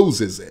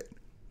exposes it.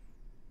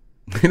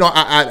 You know,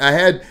 I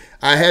had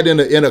I had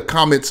in a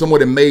comment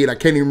someone had made, I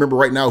can't even remember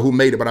right now who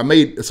made it,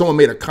 but someone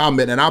made a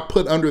comment, and I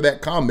put under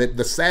that comment,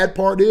 the sad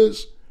part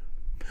is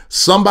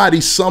somebody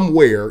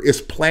somewhere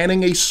is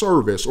planning a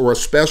service or a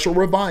special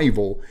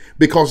revival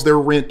because their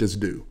rent is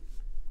due.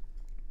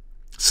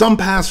 Some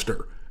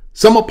pastor,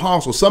 some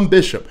apostle, some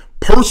bishop,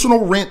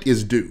 personal rent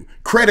is due.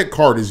 Credit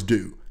card is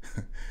due.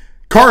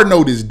 Card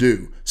note is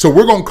due. So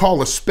we're going to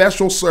call a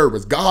special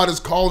service. God is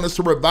calling us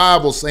to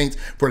revival, saints,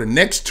 for the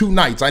next 2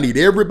 nights. I need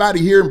everybody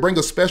here and bring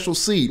a special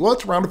seed. Well,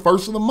 it's around the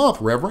first of the month,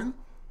 Reverend.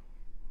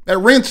 That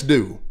rent's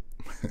due.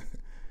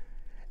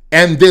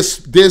 And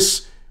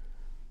this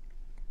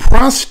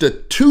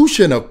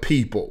prostitution of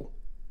people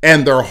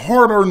and their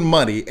hard-earned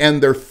money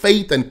and their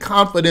faith and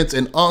confidence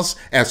in us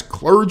as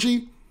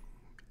clergy,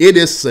 it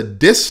is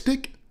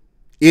sadistic,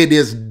 it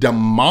is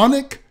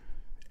demonic,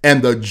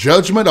 and the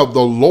judgment of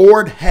the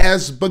Lord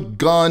has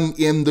begun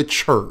in the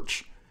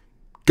church.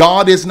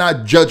 God is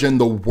not judging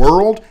the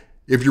world.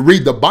 If you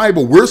read the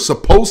Bible, we're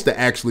supposed to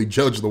actually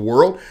judge the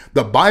world.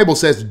 The Bible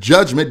says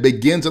judgment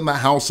begins in the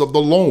house of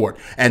the Lord,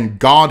 and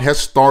God has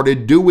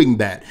started doing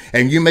that.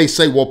 And you may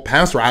say, well,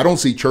 Pastor, I don't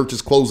see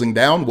churches closing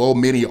down. Well,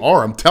 many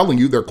are. I'm telling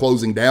you, they're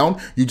closing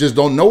down. You just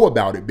don't know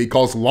about it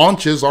because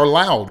launches are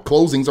loud.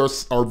 Closings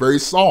are very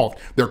soft.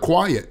 They're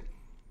quiet.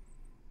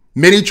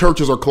 Many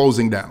churches are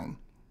closing down.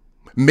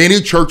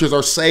 Many churches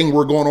are saying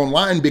we're going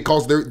online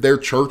because their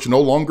church no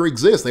longer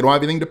exists. They don't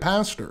have anything to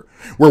pastor.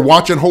 We're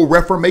watching whole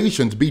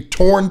reformations be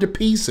torn to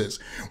pieces.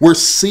 We're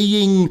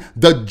seeing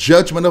the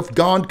judgment of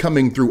God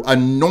coming through,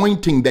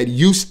 anointing that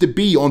used to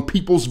be on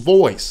people's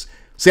voice.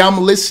 See, I'm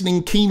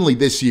listening keenly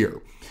this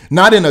year,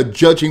 not in a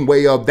judging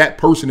way of that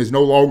person is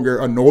no longer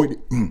anointed.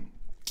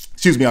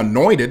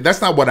 Anointed.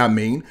 That's not what I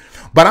mean.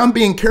 But I'm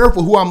being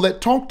careful who I'm let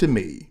talk to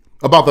me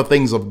about the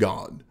things of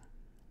God.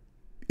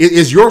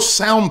 Is your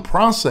sound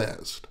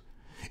processed?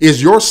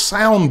 Is your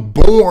sound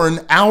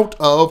born out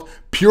of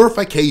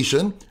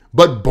purification,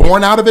 but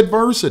born out of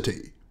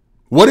adversity?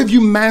 What have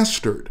you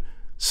mastered?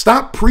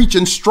 Stop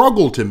preaching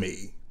struggle to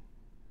me.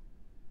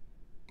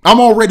 I'm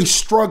already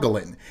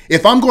struggling.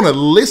 If I'm going to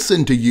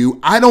listen to you,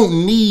 I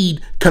don't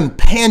need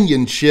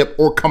companionship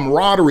or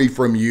camaraderie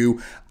from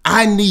you.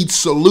 I need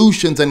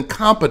solutions and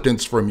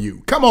competence from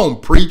you. Come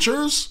on,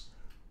 preachers.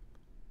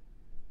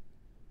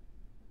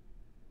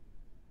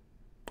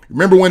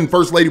 Remember when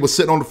First Lady was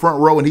sitting on the front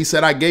row and he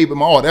said, I gave him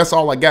all. That's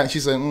all I got. And she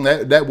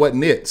said, that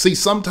wasn't it. See,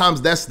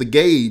 sometimes that's the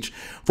gauge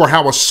for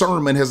how a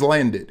sermon has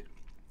landed.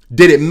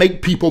 Did it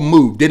make people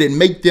move? Did it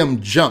make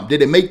them jump?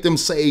 Did it make them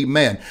say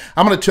amen?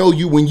 I'm going to tell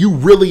you, when you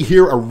really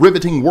hear a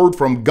riveting word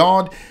from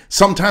God,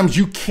 sometimes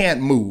you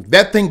can't move.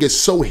 That thing is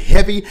so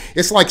heavy.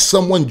 It's like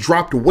someone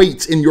dropped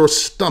weights in your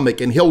stomach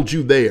and held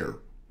you there.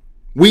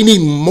 We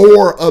need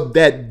more of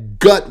that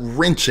gut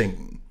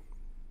wrenching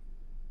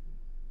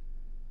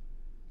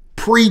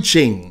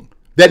preaching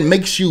that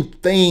makes you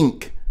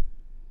think,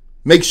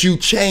 makes you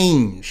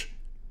change.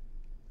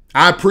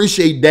 I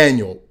appreciate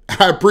Daniel.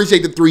 I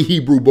appreciate the 3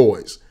 Hebrew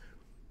boys.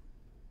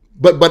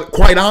 But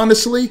quite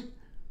honestly,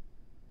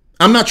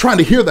 I'm not trying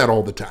to hear that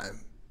all the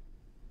time.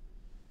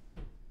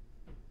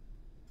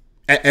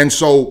 And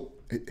so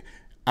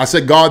I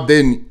said, God,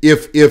 then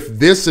if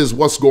this is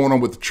what's going on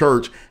with the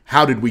church,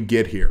 how did we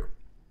get here?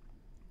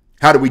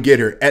 How did we get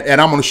here?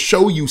 And I'm going to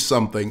show you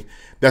something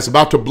that's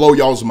about to blow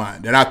y'all's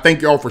mind. And I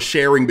thank y'all for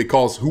sharing,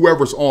 because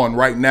whoever's on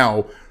right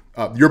now,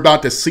 you're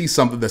about to see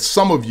something that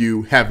some of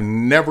you have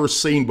never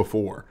seen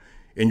before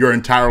in your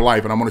entire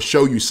life. And I'm going to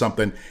show you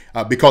something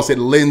because it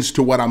lends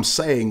to what I'm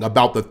saying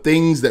about the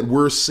things that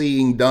we're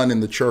seeing done in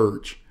the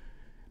church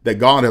that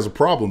God has a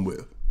problem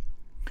with.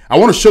 I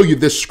want to show you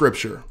this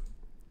scripture.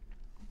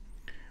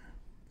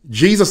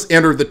 Jesus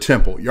entered the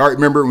temple. Y'all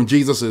remember when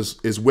Jesus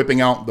is whipping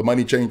out the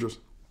money changers?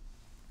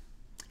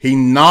 He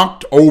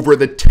knocked over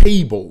the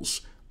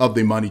tables of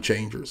the money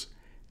changers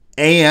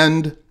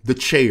and the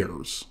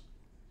chairs.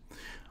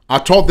 I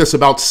taught this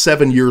about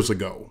 7 years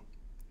ago,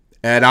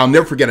 and I'll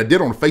never forget, I did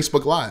on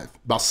Facebook Live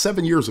about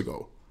 7 years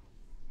ago.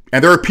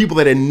 And there are people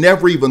that had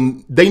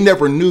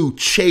never knew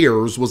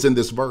chairs was in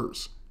this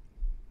verse,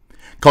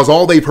 because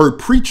all they've heard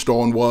preached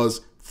on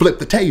was flip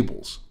the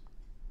tables.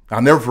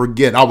 I'll never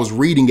forget, I was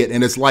reading it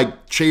and it's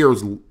like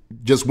chairs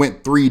just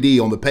went 3D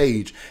on the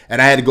page,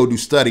 and I had to go do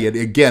study it.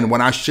 Again,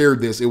 when I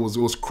shared this, it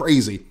was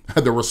crazy,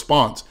 the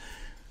response.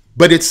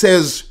 But it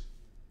says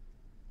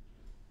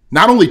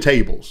not only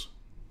tables,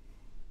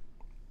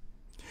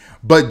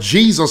 but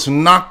Jesus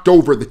knocked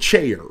over the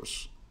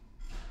chairs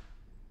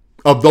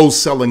of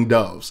those selling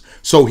doves.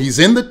 So he's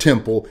in the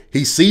temple,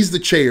 he sees the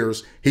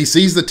chairs, he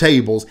sees the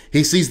tables,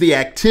 he sees the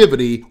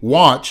activity,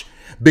 watch,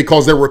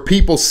 because there were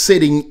people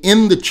sitting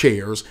in the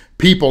chairs,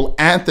 people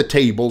at the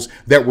tables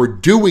that were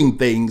doing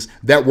things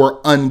that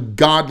were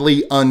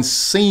ungodly,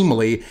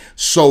 unseemly.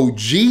 So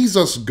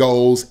Jesus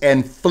goes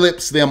and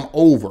flips them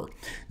over.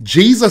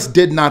 Jesus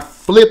did not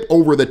flip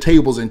over the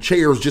tables and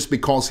chairs just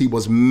because he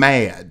was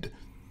mad.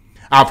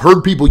 I've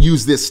heard people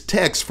use this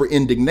text for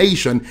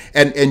indignation,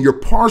 and you're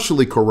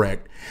partially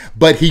correct,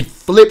 but he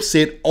flips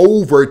it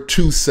over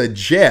to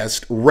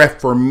suggest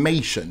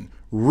reformation,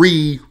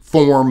 reformation.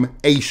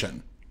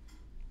 reformation.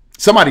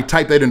 Somebody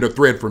type that into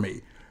thread for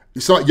me.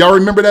 So y'all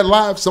remember that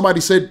live?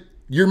 Somebody said,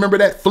 you remember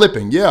that?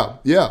 Flipping. Yeah.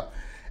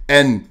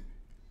 And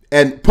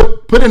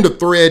put into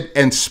thread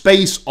and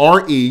space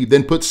RE,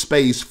 then put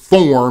space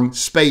form,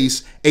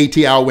 space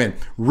ATION,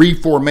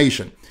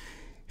 reformation.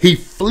 He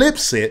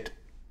flips it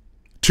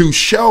to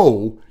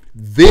show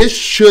this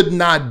should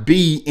not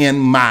be in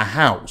my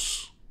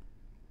house.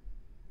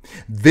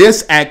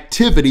 This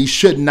activity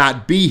should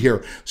not be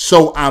here.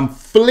 So I'm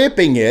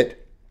flipping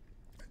it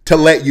to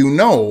let you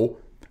know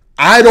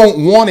I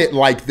don't want it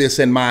like this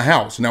in my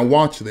house. Now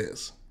watch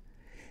this.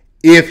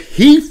 If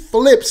he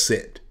flips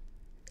it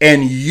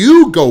and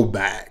you go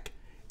back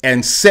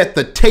and set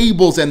the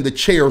tables and the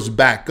chairs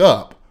back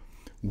up,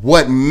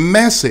 what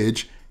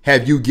message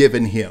have you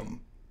given him?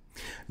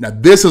 Now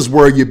this is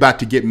where you're about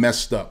to get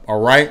messed up,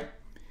 all right?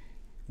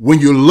 When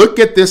you look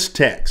at this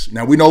text,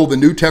 now we know the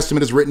New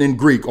Testament is written in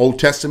Greek, Old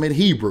Testament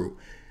Hebrew.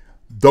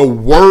 The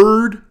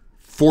word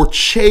for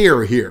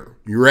chair here,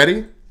 you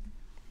ready?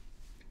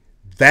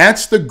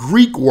 That's the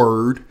Greek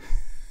word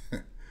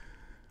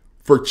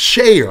for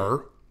chair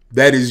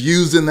that is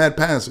used in that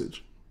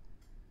passage.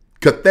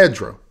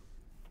 Cathedra.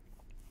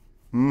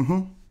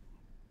 The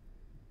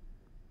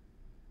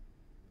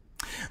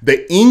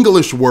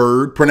English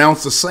word,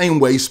 pronounced the same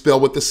way,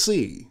 spelled with the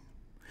C,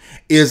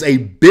 is a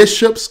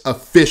bishop's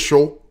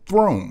official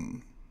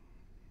throne.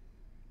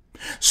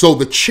 So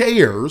the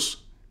chairs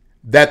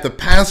that the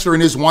pastor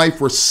and his wife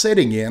were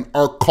sitting in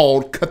are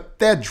called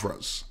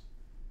cathedras.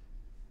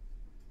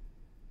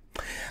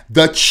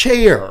 The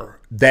chair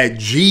that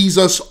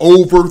Jesus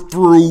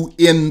overthrew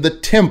in the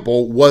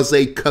temple was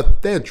a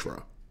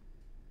cathedra.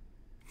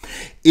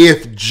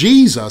 If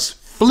Jesus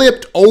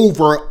flipped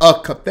over a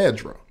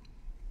cathedra,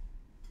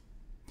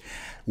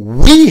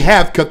 we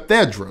have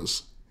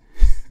cathedras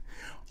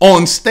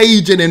on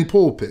stage and in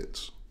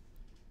pulpits.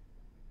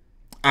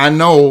 I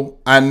know,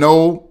 and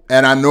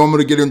I know I'm going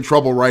to get in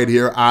trouble right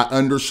here. I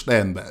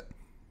understand that.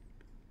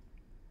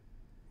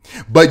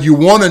 But you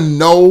want to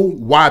know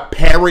why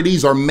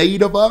parodies are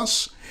made of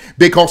us?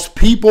 Because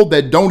people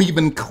that don't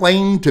even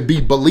claim to be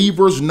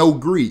believers know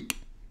Greek.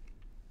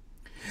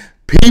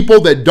 People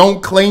that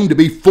don't claim to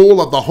be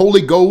full of the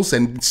Holy Ghost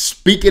and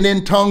speaking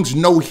in tongues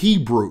know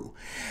Hebrew.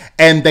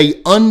 And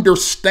they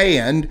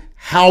understand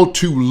how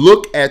to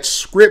look at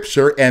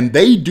scripture, and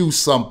they do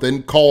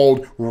something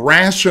called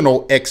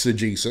rational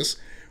exegesis,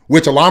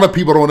 which a lot of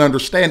people don't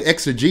understand.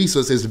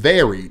 Exegesis is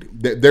varied.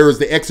 There is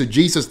the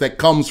exegesis that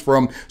comes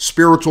from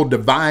spiritual,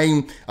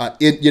 divine,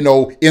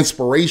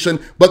 inspiration.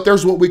 But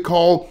there's what we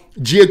call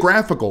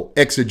geographical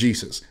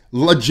exegesis,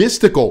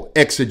 logistical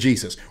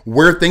exegesis,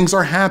 where things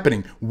are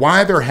happening,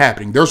 why they're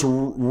happening. There's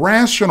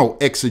rational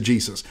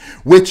exegesis,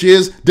 which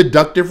is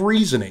deductive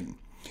reasoning.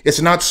 It's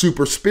not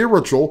super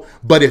spiritual,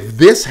 but if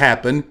this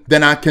happened,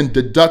 then I can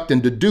deduct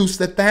and deduce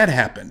that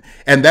happened.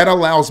 And that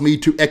allows me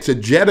to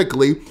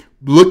exegetically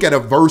look at a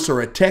verse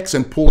or a text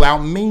and pull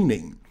out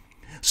meaning.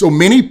 So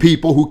many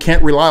people who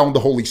can't rely on the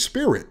Holy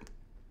Spirit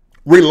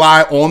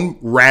rely on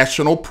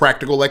rational,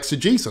 practical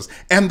exegesis.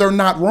 And they're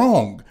not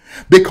wrong.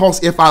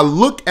 Because if I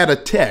look at a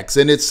text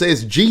and it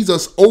says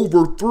Jesus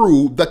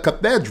overthrew the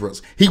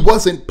cathedras, he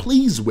wasn't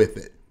pleased with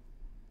it.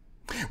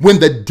 When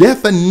the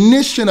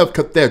definition of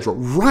cathedral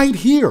right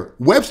here,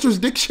 Webster's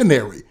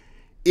dictionary,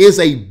 is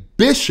a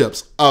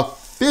bishop's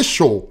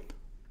official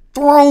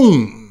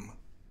throne.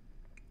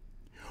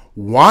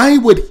 Why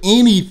would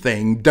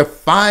anything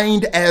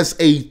defined as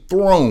a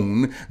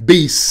throne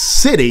be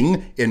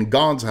sitting in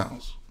God's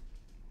house?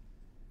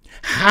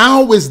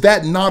 How is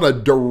that not a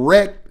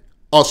direct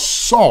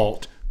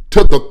assault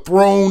to the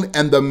throne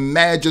and the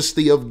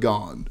majesty of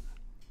God?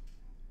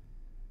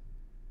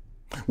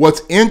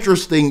 What's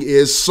interesting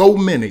is so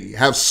many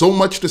have so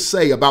much to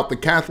say about the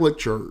Catholic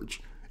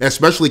Church,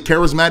 especially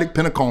charismatic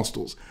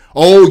Pentecostals.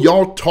 Oh,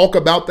 y'all talk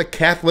about the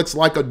Catholics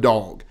like a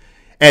dog,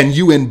 and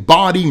you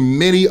embody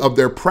many of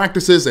their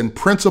practices and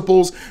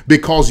principles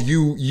because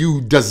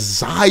you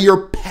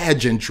desire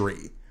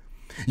pageantry.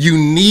 You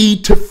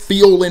need to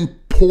feel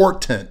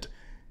important.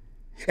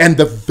 And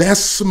the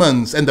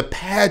vestments and the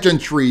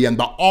pageantry and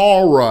the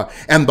aura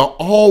and the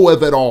awe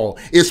of it all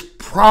is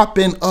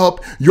propping up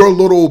your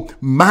little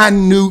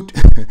minute,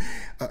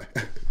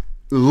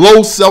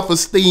 low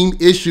self-esteem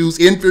issues,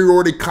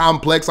 inferiority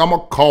complex. I'm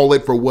going to call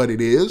it for what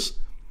it is.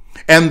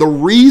 And the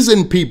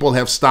reason people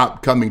have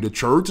stopped coming to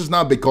church is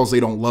not because they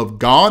don't love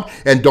God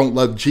and don't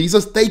love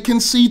Jesus. They can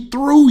see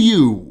through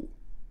you.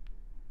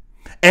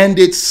 And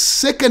it's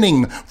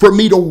sickening for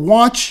me to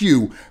watch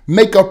you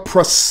make a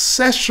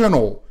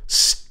processional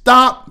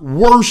stop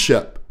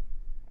worship.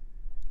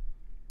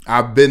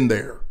 I've been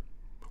there.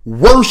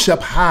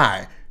 Worship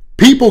high.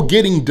 People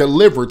getting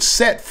delivered,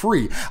 set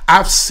free.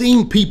 I've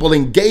seen people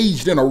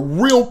engaged in a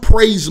real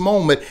praise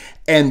moment,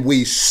 and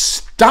we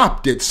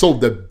stopped it so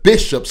the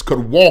bishops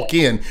could walk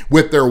in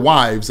with their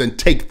wives and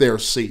take their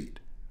seat.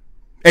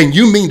 And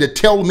you mean to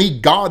tell me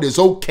God is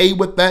okay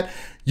with that?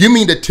 You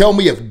mean to tell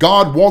me if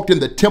God walked in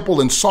the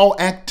temple and saw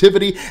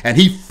activity and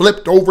he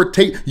flipped over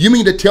you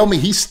mean to tell me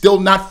he's still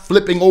not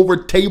flipping over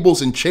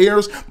tables and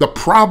chairs? The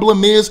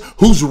problem is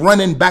who's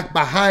running back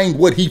behind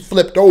what he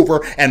flipped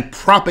over and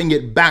propping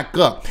it back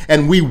up.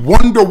 And we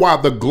wonder why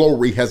the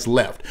glory has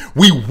left.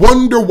 We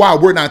wonder why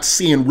we're not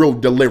seeing real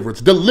deliverance.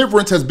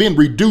 Deliverance has been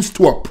reduced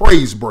to a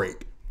praise break.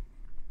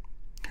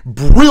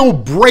 Real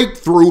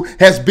breakthrough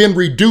has been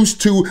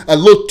reduced to a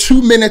little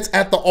 2 minutes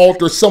at the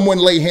altar, someone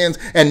lay hands,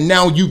 and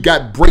now you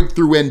got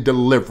breakthrough and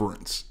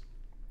deliverance.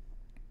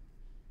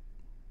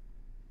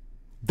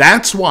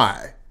 That's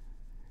why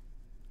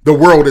the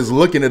world is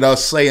looking at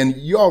us saying,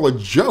 y'all a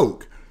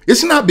joke.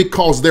 It's not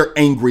because they're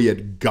angry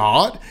at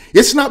God.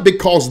 It's not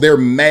because they're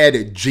mad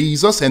at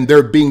Jesus and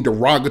they're being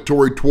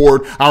derogatory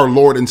toward our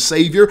Lord and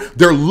Savior.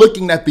 They're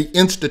looking at the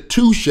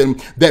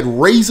institution that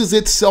raises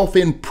itself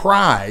in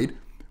pride.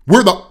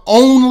 We're the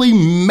only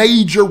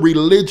major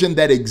religion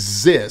that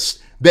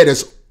exists that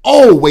is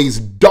always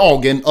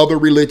dogging other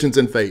religions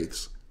and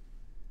faiths.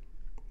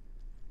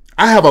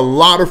 I have a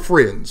lot of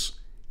friends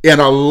in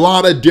a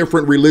lot of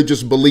different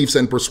religious beliefs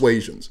and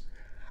persuasions.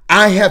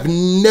 I have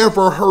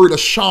never heard a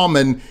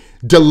shaman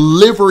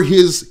deliver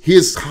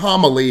his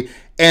homily,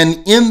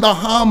 and in the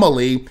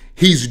homily,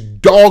 he's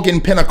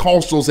dogging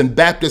Pentecostals and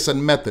Baptists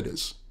and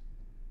Methodists.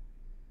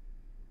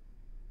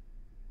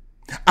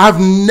 I've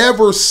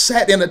never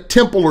sat in a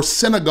temple or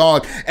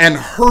synagogue and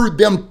heard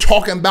them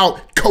talking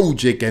about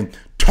Kojic and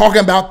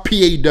talking about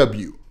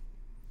PAW.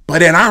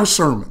 But in our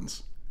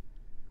sermons,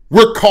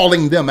 we're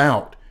calling them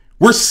out.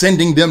 We're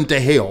sending them to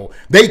hell.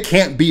 They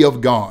can't be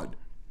of God.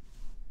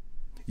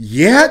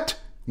 Yet,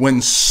 when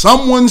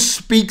someone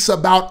speaks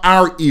about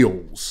our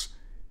ills,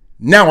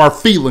 now our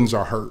feelings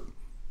are hurt.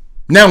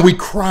 Now we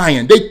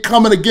crying. They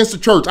coming against the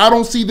church. I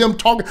don't see them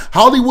talking.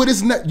 Hollywood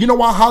is not, you know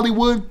why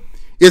Hollywood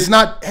is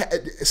not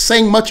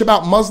saying much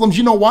about Muslims?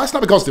 You know why? It's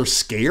not because they're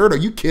scared. Are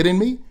you kidding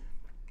me?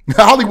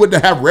 Hollywood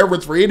doesn't have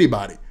reverence for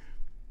anybody.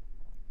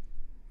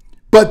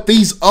 But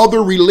these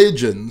other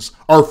religions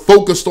are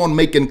focused on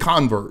making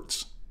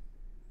converts.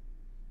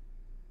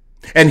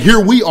 And here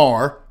we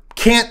are,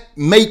 can't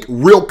make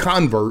real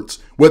converts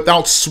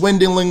without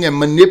swindling and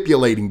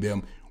manipulating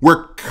them.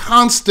 We're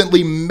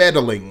constantly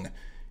meddling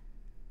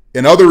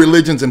in other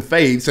religions and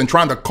faiths and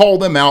trying to call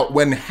them out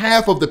when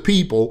half of the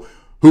people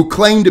who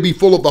claim to be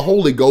full of the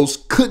Holy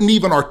Ghost couldn't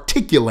even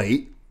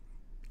articulate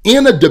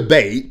in a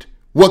debate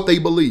what they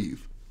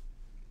believe.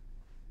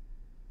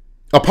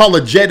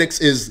 Apologetics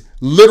is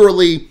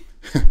literally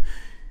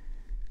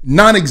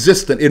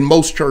non-existent in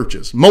most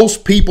churches.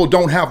 Most people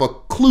don't have a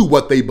clue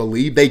what they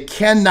believe. They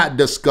cannot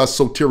discuss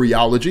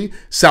soteriology,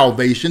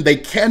 salvation. They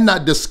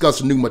cannot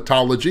discuss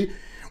pneumatology.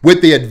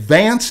 With the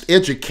advanced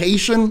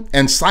education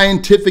and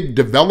scientific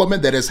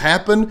development that has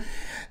happened,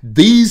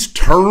 these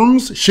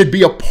terms should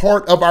be a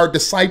part of our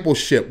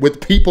discipleship with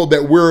people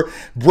that we're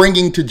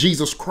bringing to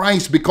Jesus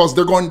Christ, because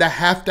they're going to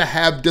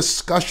have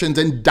discussions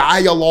and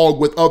dialogue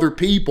with other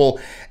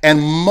people.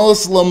 And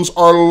Muslims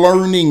are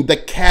learning the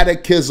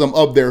catechism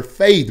of their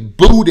faith.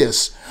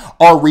 Buddhists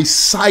are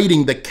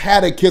reciting the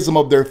catechism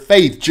of their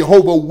faith.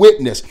 Jehovah's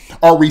Witnesses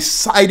are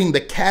reciting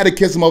the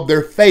catechism of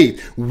their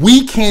faith.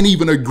 We can't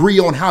even agree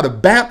on how to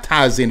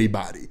baptize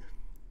anybody,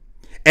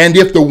 and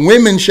if the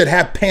women should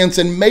have pants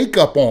and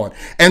makeup on.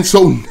 And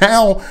so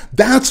now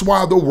that's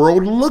why the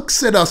world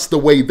looks at us the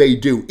way they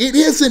do. It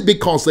isn't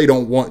because they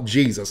don't want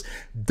Jesus.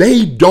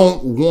 They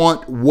don't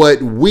want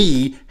what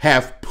we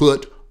have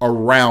put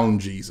around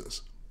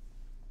Jesus.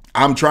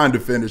 I'm trying to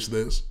finish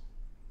this.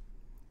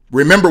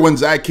 Remember when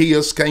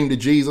Zacchaeus came to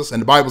Jesus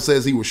and the Bible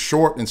says he was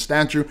short in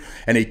stature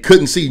and he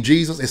couldn't see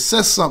Jesus? It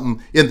says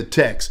something in the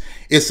text.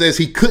 It says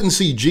he couldn't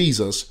see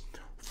Jesus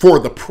for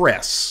the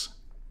press.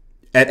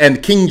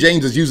 And King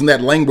James is using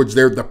that language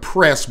there, the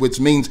press, which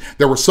means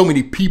there were so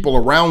many people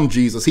around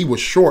Jesus. He was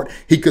short.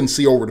 He couldn't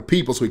see over the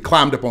people, so he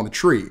climbed up on a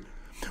tree.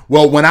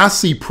 Well, when I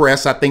see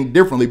press, I think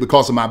differently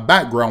because of my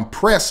background.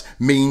 Press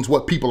means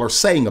what people are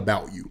saying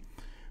about you.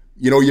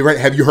 You know,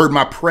 have you heard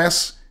my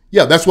press?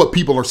 Yeah, that's what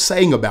people are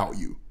saying about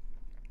you.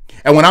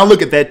 And when I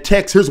look at that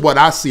text, here's what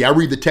I see. I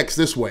read the text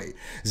this way.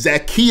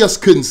 Zacchaeus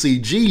couldn't see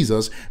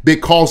Jesus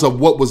because of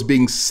what was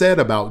being said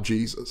about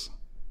Jesus.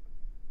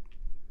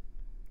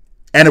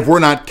 And if we're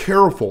not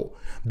careful,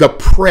 the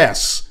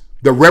press,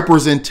 the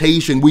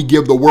representation we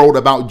give the world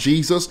about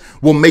Jesus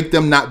will make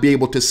them not be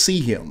able to see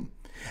him.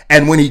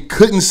 And when he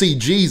couldn't see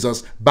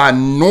Jesus by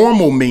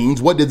normal means,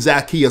 what did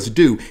Zacchaeus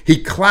do?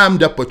 He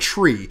climbed up a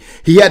tree.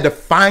 He had to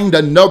find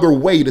another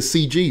way to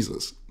see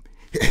Jesus.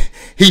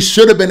 He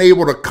should have been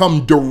able to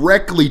come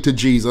directly to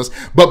Jesus,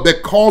 but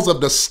because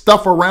of the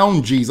stuff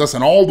around Jesus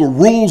and all the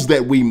rules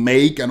that we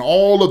make and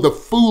all of the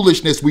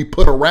foolishness we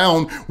put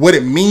around what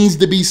it means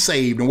to be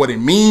saved and what it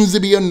means to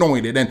be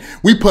anointed, and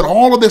we put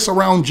all of this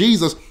around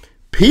Jesus,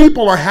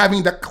 people are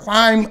having to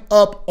climb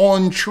up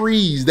on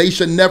trees they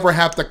should never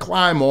have to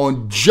climb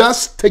on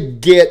just to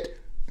get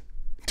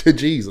to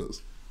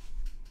Jesus.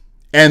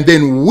 And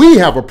then we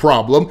have a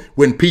problem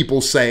when people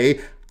say,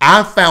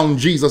 I found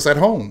Jesus at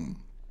home.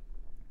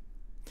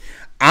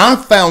 I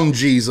found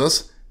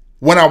Jesus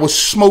when I was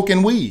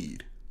smoking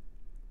weed.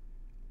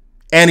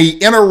 And he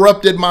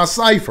interrupted my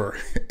cipher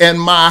and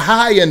my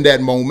high in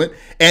that moment,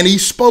 and he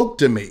spoke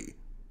to me.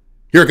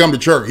 Here come to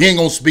church. He ain't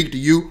going to speak to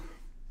you.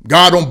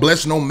 God don't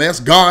bless no mess.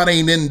 God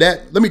ain't in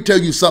that. Let me tell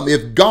you something.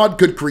 If God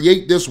could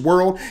create this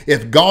world,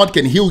 if God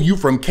can heal you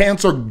from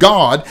cancer,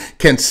 God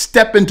can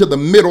step into the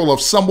middle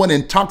of someone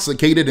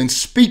intoxicated and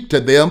speak to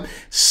them,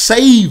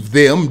 save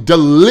them,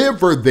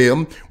 deliver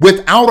them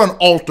without an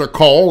altar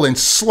call and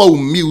slow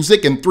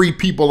music and 3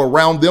 people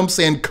around them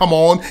saying, come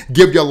on,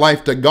 give your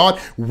life to God.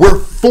 We're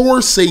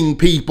forcing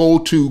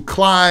people to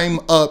climb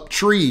up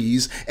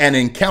trees and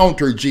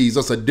encounter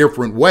Jesus a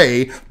different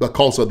way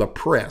because of the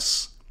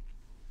press.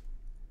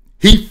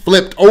 He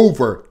flipped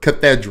over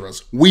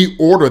cathedrals. We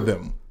order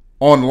them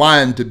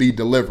online to be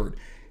delivered.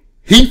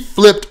 He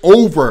flipped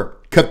over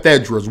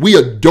cathedrals. We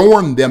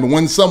adorn them. And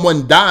when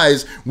someone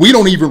dies, we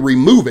don't even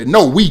remove it.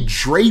 No, we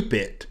drape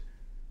it.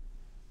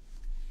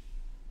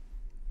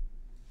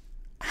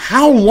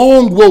 How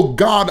long will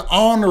God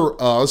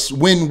honor us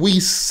when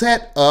we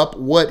set up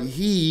what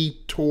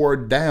he tore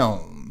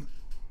down?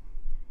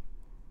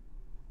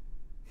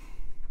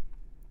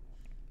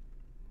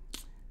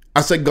 I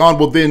said, God,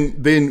 well,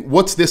 then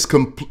what's this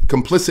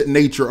complicit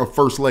nature of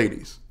first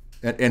ladies?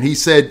 And he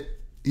said,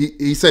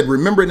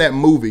 remember in that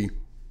movie,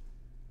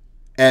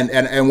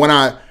 and when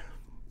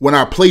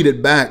I played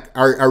it back,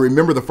 I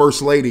remember the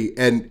first lady,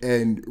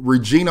 and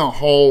Regina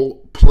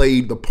Hall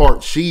played the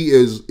part. She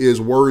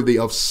is worthy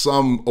of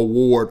some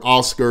award,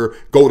 Oscar,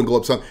 Golden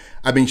Globe, something.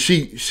 I mean,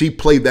 she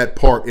played that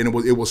part, and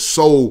it was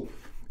so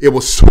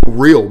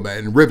real, man,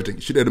 and riveting.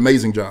 She did an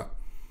amazing job.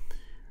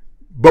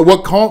 But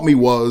what caught me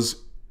was,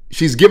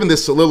 she's given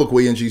this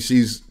soliloquy, and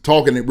she's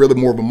talking really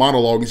more of a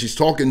monologue, and she's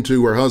talking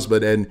to her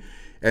husband,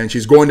 and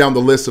she's going down the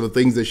list of the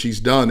things that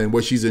she's done and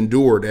what she's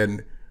endured,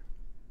 and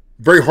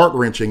very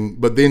heart-wrenching.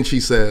 But then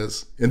she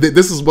says, and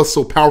this is what's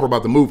so powerful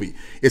about the movie,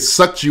 it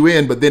sucked you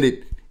in, but then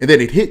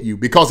it hit you,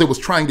 because it was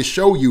trying to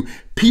show you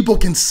people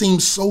can seem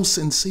so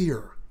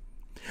sincere.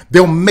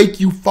 They'll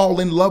make you fall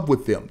in love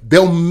with them.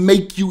 They'll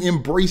make you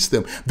embrace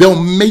them. They'll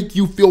make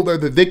you feel they're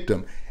the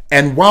victim.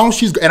 And while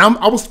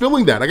I was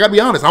feeling that, I got to be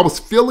honest, I was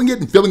feeling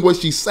it and feeling what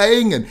she's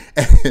saying. And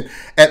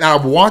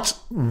I've watched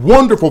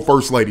wonderful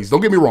first ladies.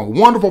 Don't get me wrong,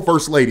 wonderful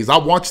first ladies. I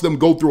watched them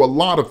go through a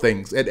lot of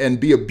things and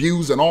be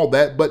abused and all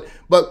that.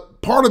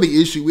 But part of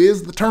the issue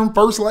is the term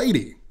first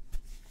lady.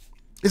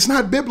 It's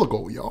not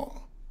biblical,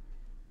 y'all.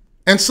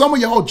 And some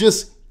of y'all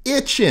just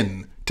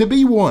itching to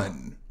be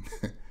one.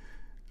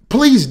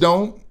 Please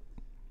don't.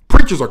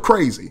 Preachers are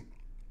crazy.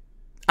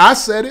 I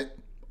said it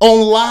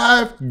on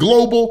live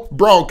global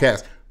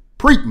broadcast.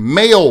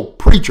 Male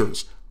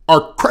preachers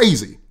are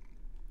crazy.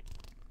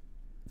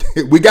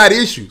 We got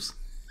issues.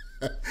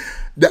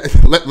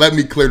 Let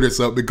me clear this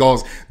up,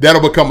 because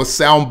that'll become a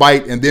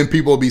soundbite, and then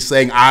people will be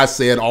saying, I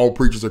said all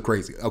preachers are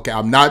crazy. Okay,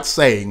 I'm not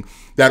saying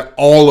that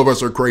all of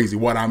us are crazy.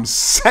 What I'm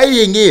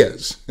saying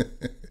is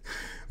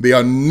the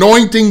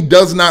anointing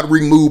does not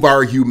remove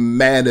our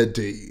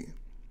humanity.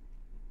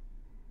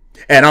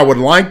 And I would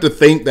like to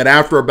think that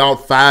after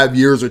about 5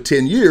 years or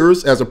 10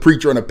 years as a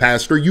preacher and a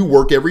pastor, you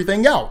work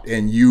everything out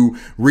and you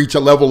reach a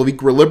level of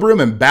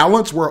equilibrium and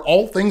balance where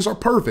all things are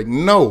perfect.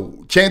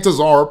 No, chances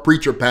are,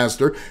 preacher,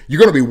 pastor, you're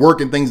going to be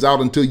working things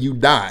out until you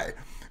die,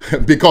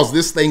 because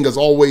this thing is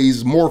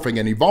always morphing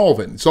and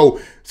evolving.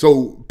 So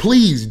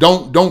please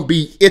don't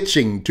be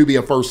itching to be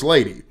a first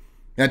lady.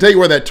 And I tell you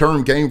where that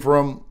term came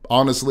from,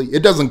 honestly,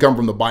 it doesn't come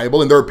from the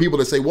Bible. And there are people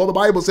that say, well, the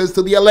Bible says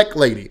to the elect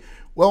lady.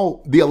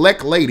 Well, the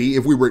elect lady,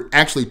 if we were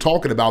actually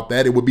talking about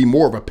that, it would be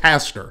more of a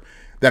pastor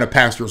than a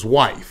pastor's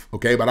wife.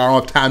 Okay, but I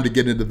don't have time to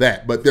get into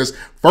that. But this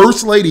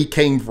first lady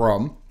came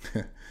from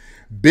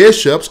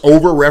bishops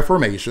over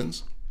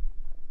reformations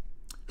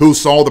who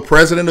saw the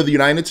president of the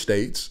United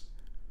States,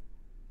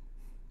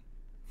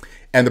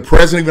 and the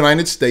president of the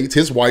United States,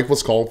 his wife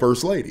was called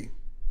first lady.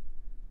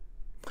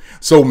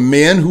 So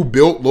men who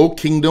built little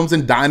kingdoms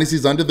and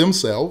dynasties unto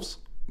themselves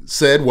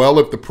said, well,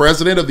 if the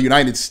president of the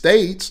United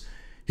States,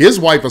 his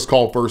wife is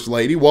called first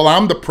lady, well,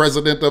 I'm the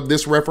president of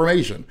this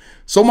reformation,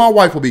 so my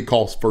wife will be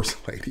called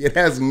first lady. It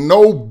has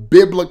no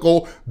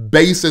biblical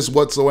basis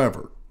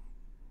whatsoever.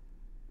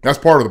 That's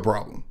part of the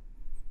problem.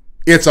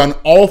 It's an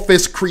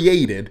office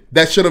created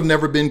that should have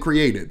never been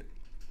created.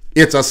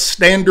 It's a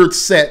standard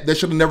set that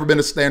should have never been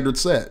a standard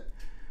set.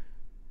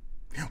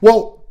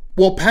 Well,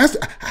 pastor,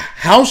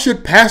 how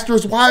should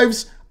pastors'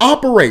 wives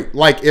operate?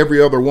 Like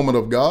every other woman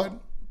of God.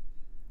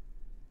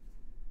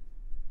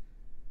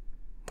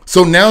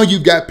 So now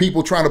you've got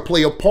people trying to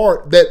play a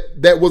part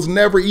that was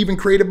never even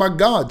created by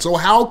God. So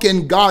how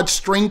can God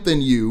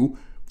strengthen you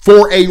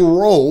for a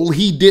role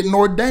he didn't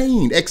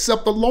ordain,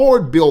 except the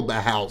Lord build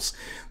the house?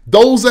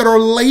 Those that are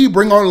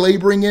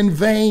laboring in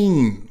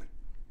vain.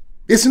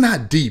 It's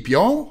not deep,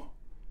 y'all.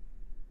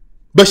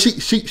 But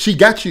she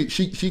got you.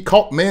 She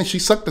caught, man, she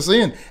sucked us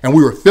in, and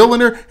we were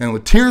feeling her, and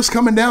with tears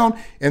coming down.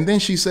 And then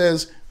she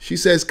says,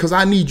 because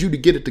I need you to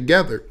get it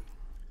together.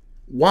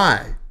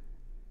 Why?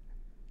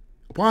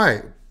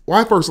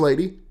 Why, First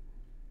Lady?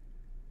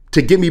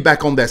 To get me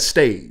back on that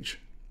stage.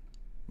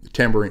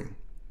 Tambourine.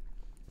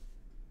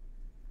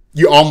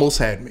 You almost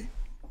had me.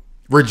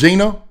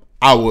 Regina,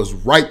 I was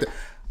right there.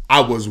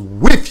 I was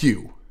with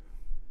you.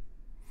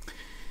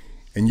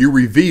 And you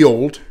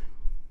revealed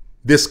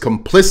this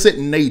complicit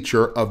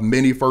nature of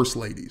many first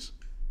ladies.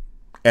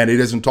 And it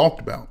isn't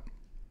talked about.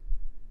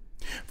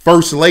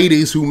 First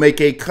ladies who make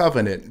a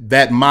covenant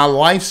that my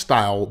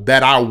lifestyle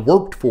that I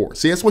worked for.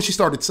 See, that's what she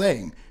started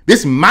saying. This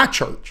is my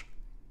church.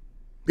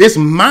 It's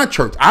my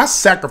church. I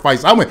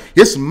sacrificed. I went.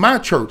 It's my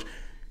church.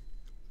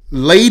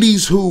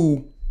 Ladies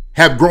who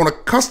have grown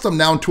accustomed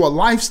now to a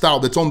lifestyle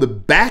that's on the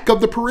back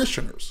of the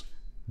parishioners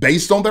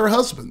based on their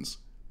husbands.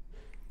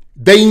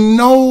 They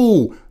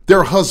know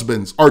their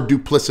husbands are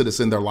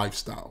duplicitous in their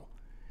lifestyle.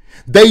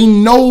 They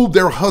know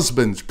their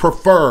husbands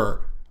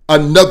prefer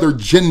another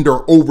gender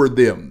over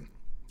them,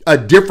 a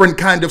different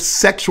kind of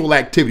sexual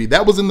activity.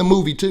 That was in the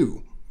movie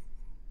too.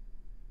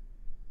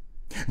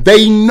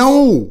 They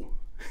know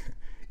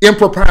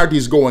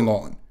improprieties going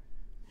on.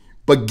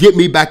 But get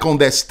me back on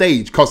that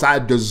stage because I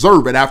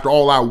deserve it after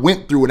all I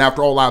went through and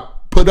after all I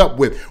put up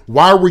with.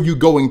 Why were you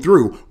going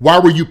through? Why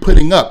were you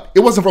putting up? It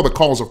wasn't for the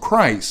cause of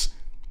Christ.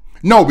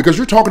 No, because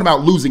you're talking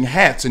about losing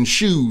hats and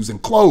shoes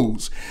and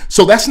clothes.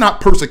 So that's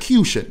not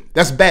persecution.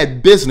 That's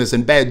bad business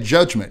and bad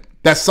judgment.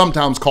 That's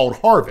sometimes called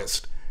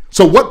harvest.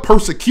 So what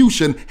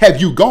persecution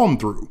have you gone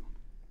through?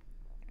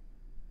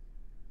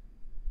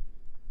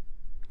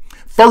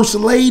 First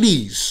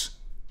ladies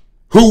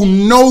who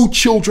know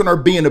children are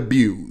being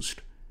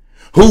abused,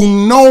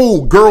 who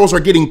know girls are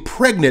getting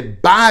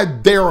pregnant by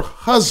their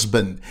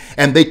husband,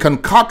 and they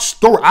concoct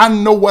stories. I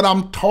know what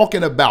I'm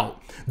talking about.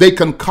 They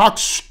concoct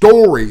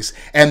stories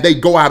and they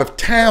go out of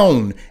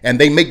town and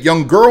they make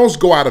young girls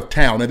go out of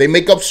town and they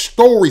make up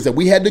stories that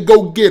we had to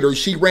go get her.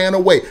 She ran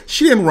away.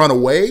 She didn't run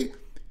away.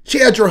 She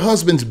had your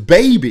husband's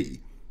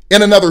baby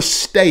in another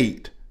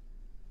state.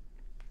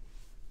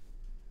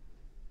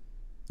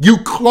 You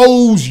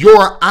close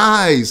your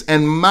eyes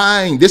and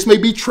mind. This may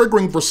be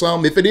triggering for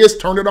some. If it is,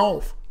 turn it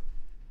off.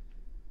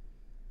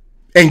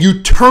 And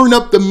you turn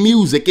up the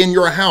music in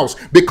your house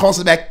because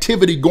of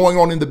activity going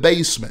on in the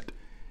basement.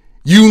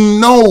 You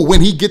know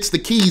when he gets the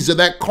keys to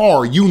that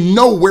car, you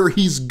know where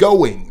he's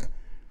going.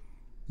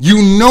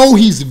 You know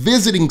he's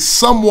visiting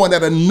someone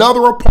at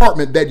another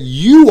apartment that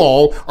you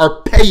all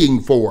are paying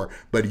for.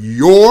 But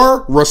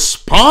your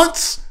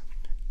response,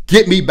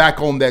 get me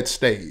back on that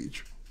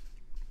stage.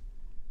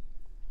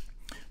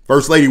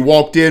 First lady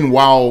walked in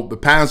while the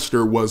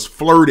pastor was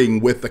flirting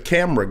with the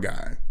camera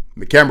guy.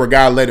 The camera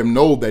guy let him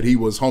know that he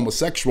was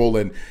homosexual,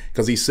 and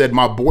because he said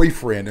my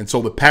boyfriend. And so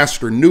the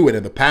pastor knew it.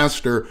 And the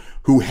pastor,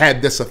 who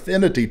had this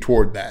affinity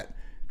toward that,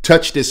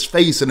 touched his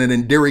face in an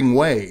endearing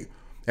way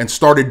and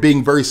started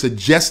being very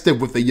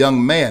suggestive with the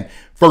young man.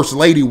 First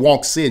lady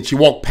walks in. She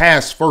walked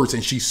past first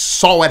and she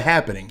saw it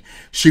happening.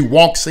 She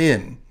walks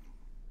in.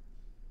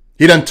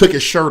 He done took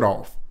his shirt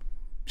off.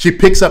 She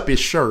picks up his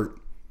shirt.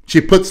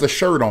 She puts the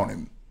shirt on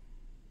him.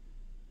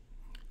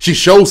 She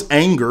shows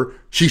anger.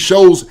 She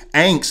shows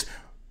angst.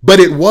 But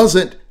it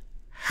wasn't,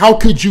 how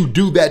could you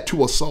do that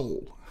to a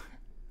soul?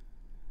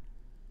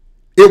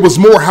 It was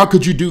more, how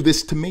could you do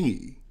this to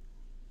me?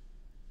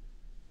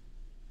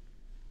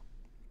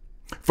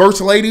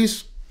 First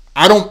ladies,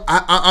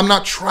 I'm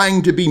not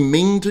trying to be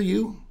mean to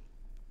you.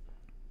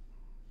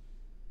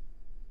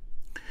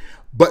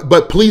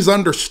 But please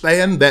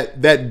understand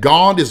that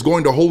God is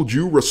going to hold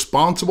you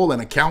responsible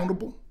and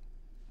accountable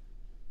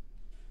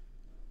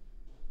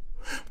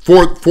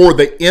for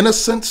the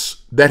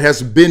innocence that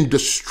has been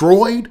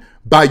destroyed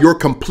by your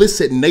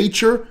complicit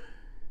nature,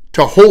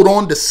 to hold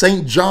on to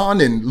St.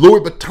 John and Louis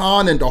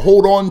Vuitton and to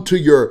hold on to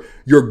your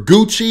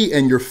Gucci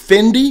and your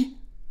Fendi.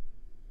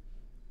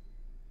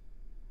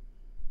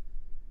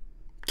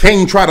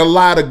 Cain tried to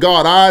lie to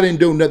God. I didn't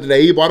do nothing to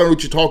Abel. I don't know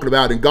what you're talking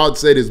about. And God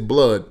said his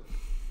blood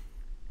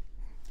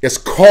is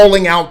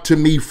calling out to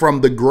me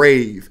from the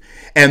grave.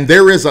 And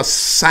there is a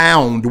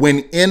sound when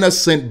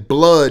innocent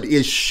blood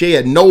is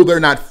shed. No, they're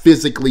not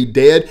physically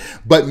dead,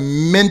 but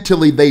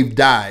mentally they've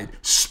died.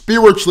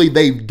 Spiritually,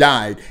 they've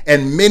died.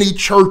 And many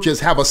churches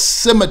have a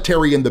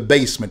cemetery in the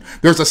basement.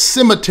 There's a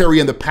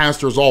cemetery in the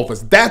pastor's office.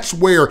 That's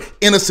where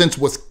innocence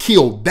was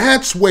killed.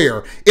 That's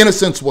where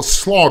innocence was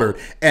slaughtered.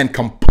 And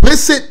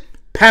complicit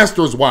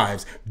pastors'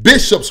 wives,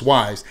 bishops'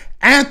 wives,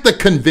 at the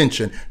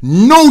convention,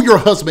 know your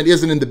husband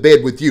isn't in the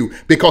bed with you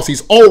because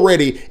he's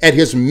already at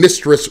his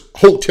mistress'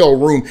 hotel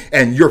room,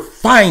 and you're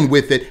fine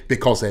with it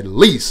because at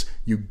least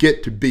you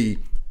get to be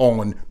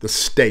on the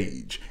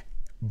stage.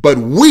 But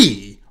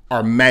we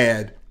are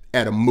mad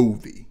at a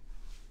movie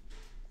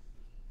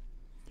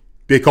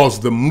because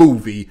the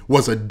movie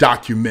was a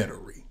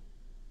documentary.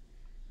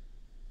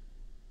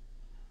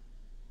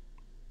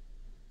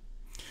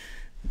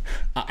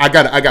 I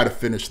got to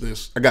finish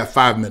this. I got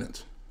 5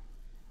 minutes.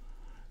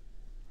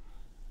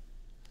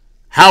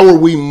 How are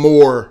we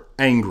more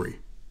angry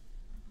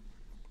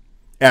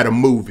at a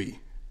movie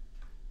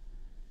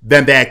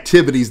than the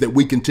activities that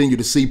we continue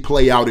to see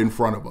play out in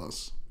front of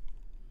us?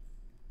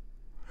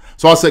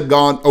 So I said,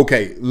 God,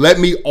 okay, let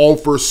me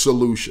offer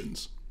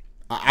solutions.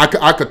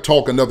 I could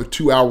talk another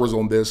 2 hours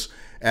on this,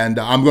 and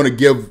I'm going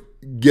to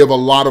give a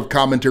lot of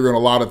commentary on a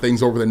lot of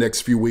things over the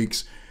next few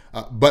weeks.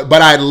 But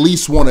I at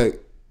least want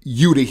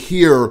you to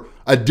hear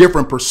a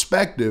different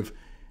perspective,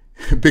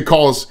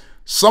 because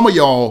some of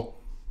y'all,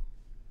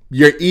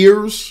 your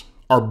ears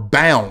are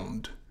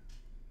bound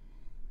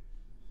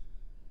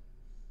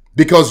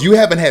because you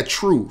haven't had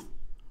truth.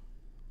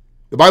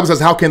 The Bible says,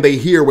 how can they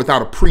hear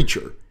without a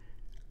preacher?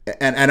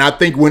 And I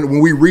think when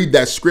we read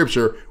that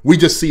scripture, we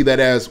just see that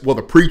as, well,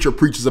 the preacher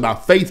preaches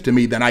about faith to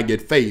me, then I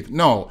get faith.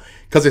 No,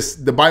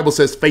 because the Bible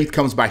says faith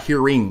comes by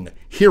hearing,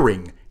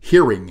 hearing,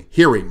 hearing,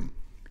 hearing.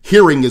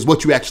 Hearing is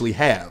what you actually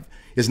have.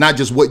 It's not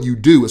just what you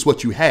do, it's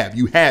what you have.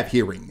 You have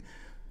hearing.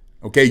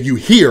 Okay, you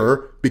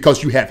hear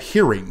because you have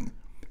hearing.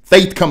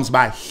 Faith comes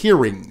by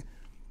hearing.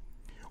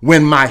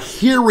 When my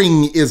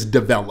hearing is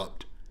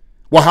developed,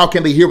 well, how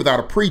can they hear without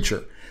a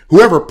preacher?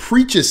 Whoever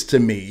preaches to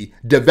me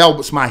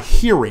develops my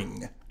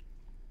hearing.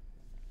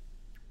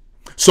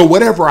 So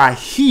whatever I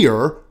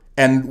hear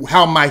and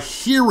how my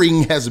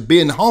hearing has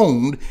been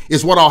honed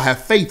is what I'll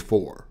have faith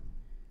for.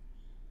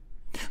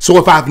 So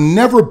if I've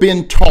never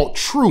been taught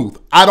truth,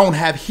 I don't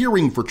have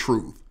hearing for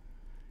truth.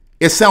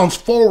 It sounds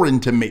foreign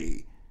to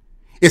me.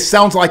 It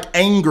sounds like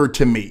anger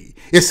to me.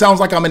 It sounds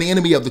like I'm an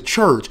enemy of the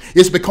church.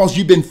 It's because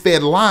you've been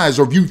fed lies,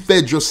 or you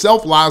fed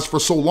yourself lies for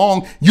so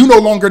long, you no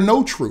longer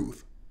know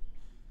truth.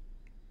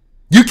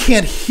 You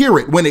can't hear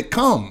it when it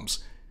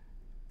comes.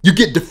 You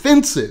get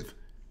defensive.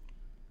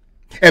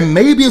 And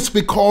maybe it's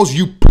because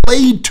you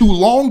played too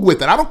long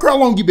with it. I don't care how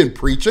long you've been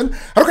preaching.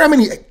 I don't care how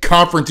many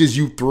conferences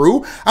you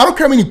threw. I don't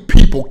care how many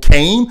people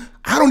came.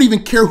 I don't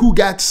even care who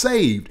got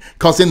saved.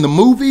 Because in the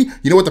movie,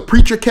 you know what the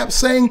preacher kept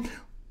saying?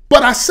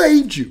 But I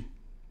saved you.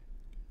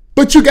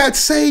 But you got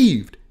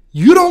saved.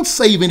 You don't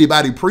save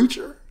anybody,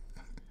 preacher.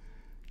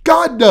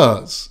 God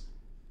does.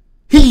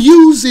 He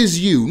uses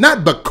you,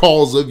 not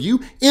because of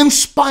you, in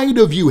spite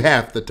of you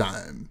half the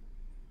time.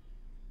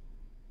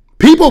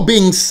 People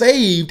being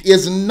saved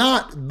is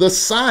not the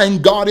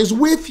sign God is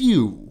with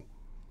you.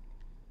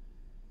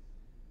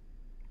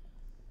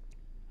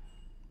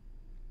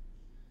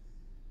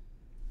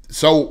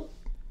 So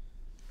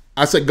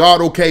I said,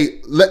 God, okay,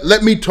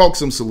 let me talk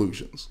some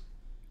solutions.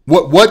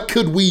 What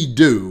could we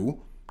do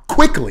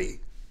quickly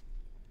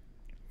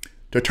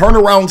to turn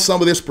around some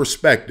of this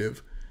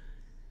perspective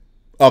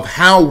of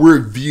how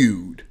we're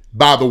viewed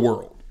by the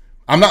world?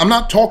 I'm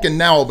not talking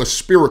now of a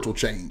spiritual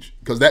change,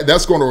 because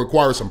that's going to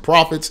require some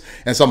prophets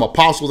and some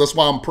apostles. That's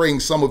why I'm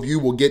praying some of you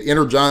will get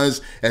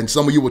energized and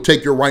some of you will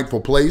take your rightful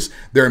place.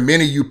 There are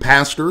many of you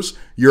pastors,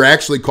 you're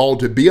actually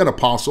called to be an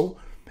apostle,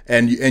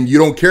 and you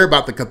don't care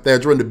about the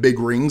cathedra and the big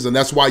rings, and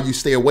that's why you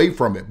stay away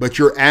from it. But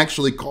you're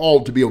actually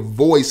called to be a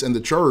voice in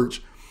the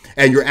church,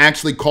 and you're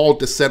actually called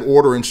to set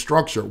order and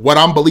structure. What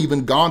I'm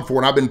believing God for,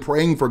 and I've been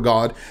praying for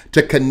God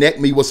to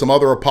connect me with some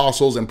other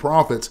apostles and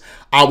prophets,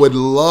 I would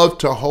love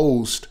to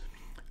host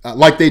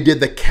like they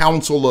did the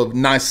Council of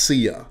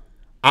Nicaea.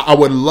 I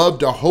would love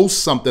to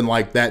host something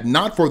like that,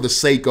 not for the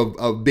sake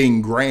of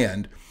being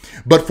grand,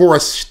 but for a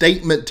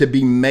statement to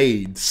be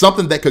made,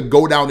 something that could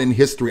go down in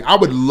history. I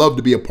would love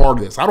to be a part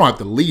of this. I don't have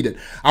to lead it.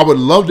 I would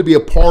love to be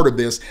a part of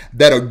this,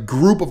 that a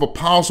group of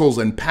apostles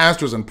and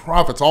pastors and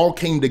prophets all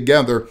came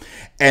together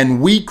and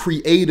we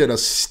created a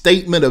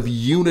statement of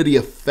unity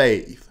of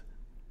faith,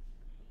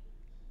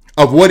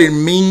 of what it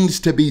means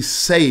to be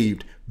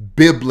saved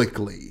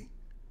biblically.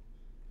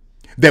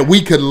 That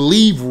we could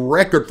leave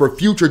record for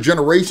future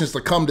generations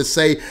to come to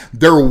say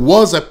there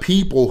was a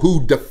people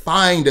who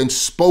defined and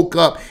spoke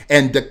up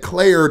and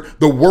declared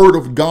the word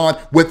of God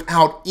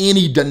without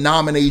any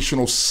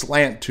denominational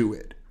slant to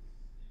it.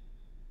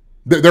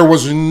 There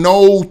was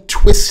no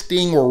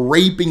twisting or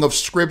raping of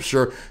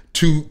scripture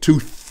to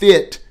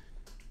fit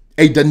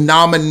a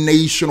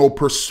denominational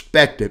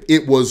perspective.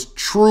 It was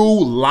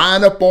true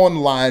line upon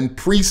line,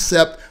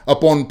 precept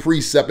upon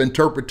precept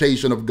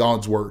interpretation of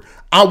God's word.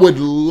 I would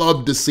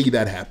love to see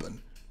that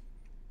happen.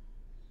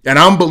 And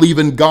I'm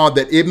believing God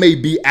that it may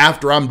be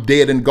after I'm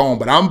dead and gone,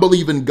 but I'm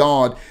believing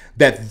God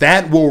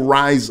that will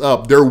rise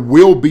up. There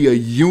will be a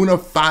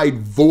unified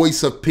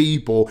voice of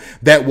people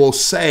that will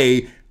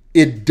say,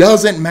 it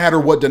doesn't matter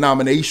what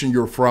denomination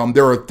you're from.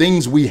 There are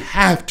things we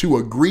have to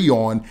agree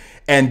on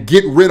and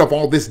get rid of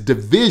all this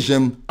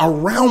division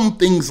around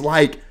things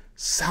like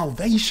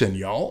salvation,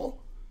 y'all.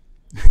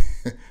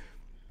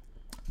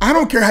 I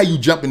don't care how you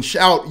jump and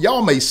shout.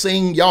 Y'all may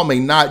sing, y'all may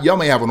not. Y'all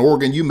may have an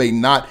organ, you may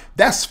not.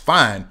 That's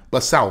fine.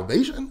 But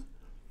salvation?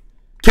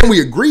 Can we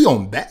agree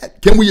on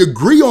that? Can we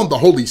agree on the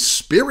Holy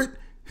Spirit?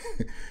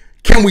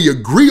 Can we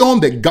agree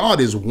on that God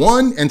is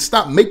one and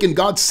stop making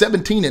God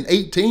 17 and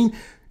 18?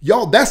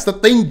 Y'all, that's the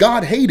thing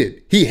God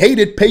hated. He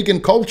hated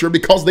pagan culture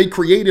because they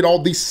created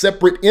all these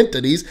separate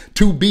entities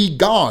to be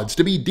gods,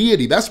 to be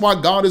deity. That's why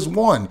God is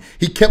one.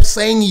 He kept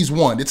saying he's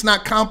one. It's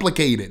not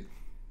complicated.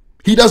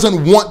 He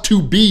doesn't want to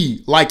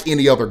be like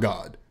any other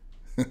God.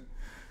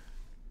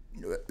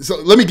 So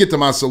let me get to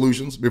my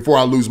solutions before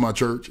I lose my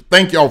church.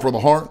 Thank y'all for the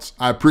hearts.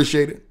 I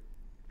appreciate it.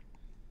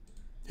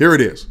 Here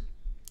it is.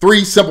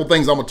 3 simple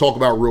things I'm going to talk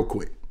about real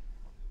quick.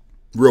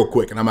 real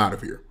quick, and I'm out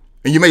of here.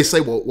 And you may say,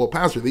 well,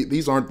 Pastor,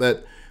 these aren't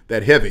that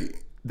heavy.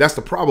 That's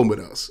the problem with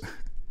us.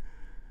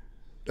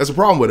 That's the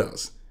problem with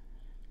us.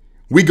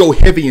 We go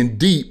heavy and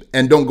deep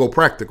and don't go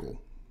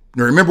practical.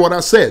 Now, remember what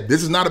I said.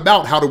 This is not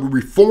about how do we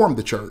reform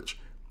the church.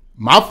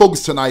 My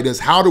focus tonight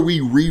is how do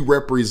we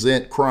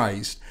re-represent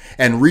Christ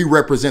and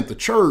re-represent the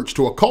church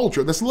to a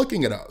culture that's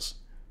looking at us.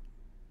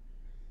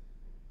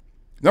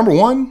 Number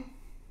one,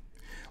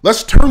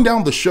 let's turn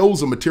down the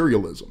shows of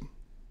materialism.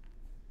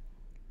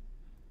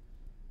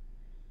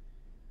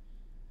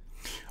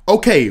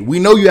 Okay, we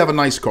know you have a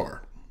nice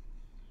car.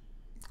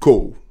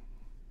 Cool.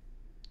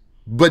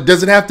 But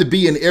does it have to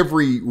be in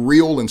every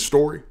reel and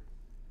story?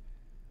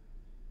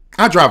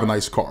 I drive a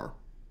nice car.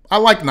 I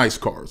like nice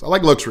cars. I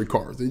like luxury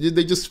cars.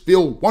 They just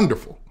feel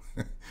wonderful.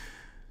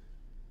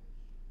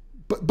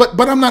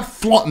 But I'm not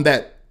flaunting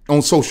that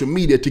on social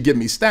media to give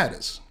me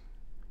status.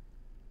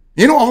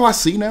 You know, all I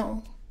see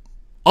now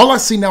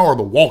are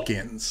the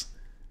walk-ins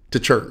to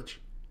church.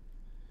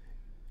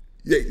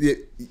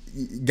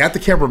 Got the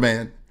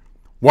cameraman.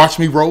 Watch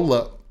me roll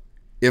up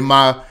in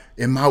my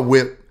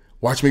whip.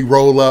 Watch me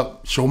roll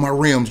up. Show my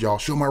rims, y'all.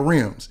 Show my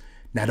rims.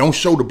 Now, don't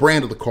show the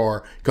brand of the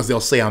car because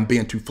they'll say I'm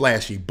being too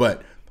flashy,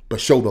 but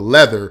show the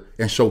leather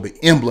and show the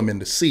emblem in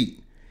the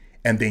seat.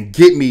 And then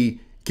get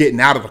me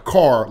getting out of the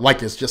car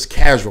like it's just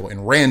casual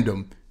and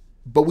random.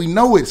 But we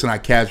know it's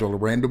not casual or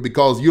random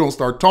because you don't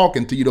start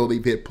talking till you know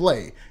they've hit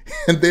play.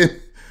 And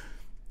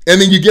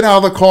then you get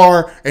out of the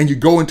car and you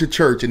go into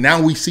church. And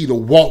now we see the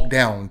walk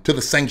down to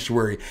the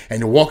sanctuary, and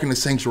you walk in the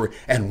sanctuary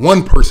and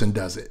one person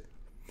does it.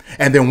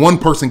 And then one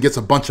person gets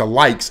a bunch of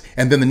likes.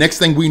 And then the next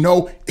thing we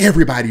know,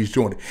 everybody's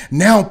doing it.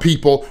 Now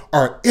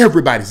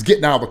everybody's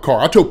getting out of the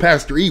car. I told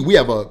Pastor E, we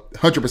have a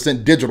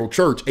 100% digital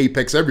church,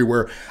 Apex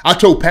everywhere. I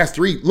told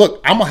Pastor E, look,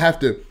 I'm going to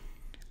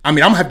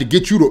have to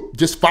get you to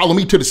just follow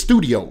me to the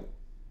studio.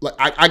 Like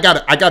I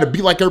gotta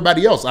be like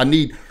everybody else. I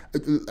need,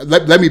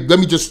 let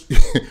me just,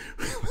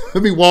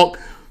 let me walk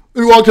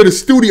to the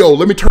studio.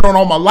 Let me turn on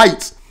all my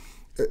lights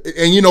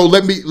and,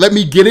 let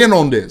me get in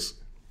on this.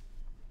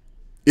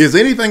 Is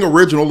anything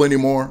original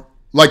anymore?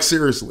 Like,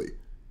 seriously.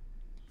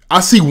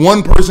 I see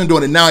one person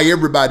doing it. Now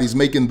everybody's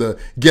making the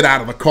get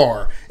out of the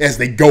car as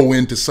they go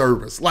into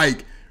service.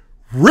 Like,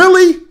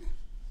 really?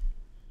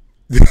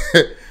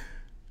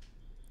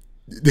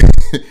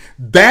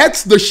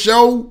 That's the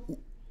show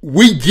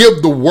we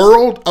give the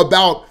world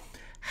about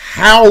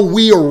how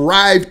we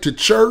arrive to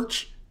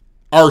church?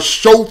 Our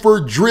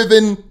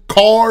chauffeur-driven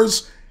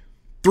cars,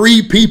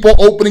 3 people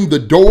opening the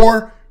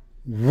door,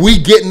 we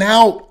getting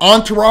out,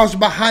 entourage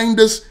behind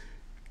us,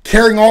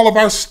 carrying all of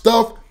our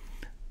stuff.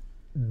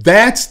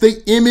 That's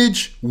the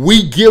image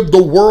we give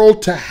the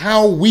world to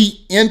how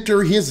we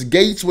enter his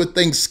gates with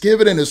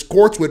thanksgiving and his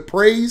courts with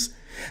praise.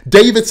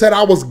 David said,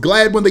 I was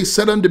glad when they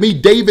said unto me,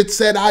 David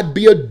said, I'd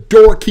be a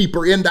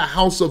doorkeeper in the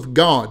house of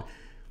God.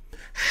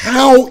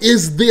 How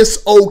is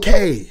this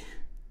okay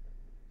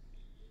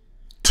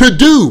to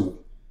do?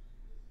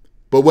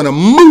 But when a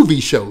movie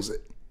shows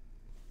it,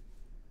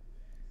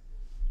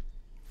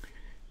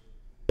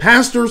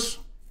 pastors,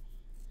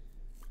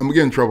 I'm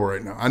getting in trouble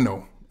right now. I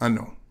know.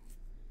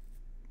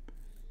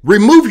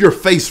 Remove your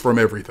face from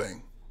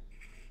everything.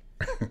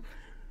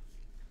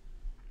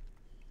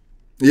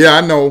 Yeah,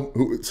 I know.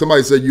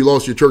 Somebody said you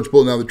lost your church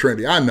pulling down the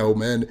Trinity. I know,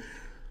 man.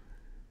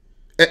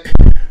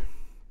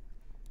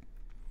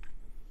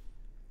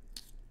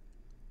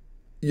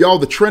 Y'all,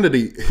 the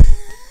Trinity,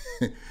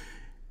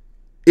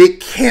 it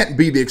can't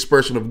be the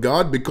expression of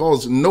God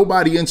because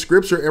nobody in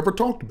Scripture ever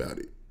talked about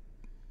it.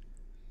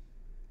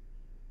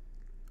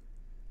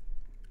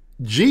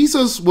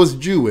 Jesus was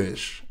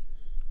Jewish.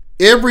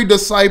 Every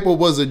disciple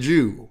was a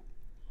Jew.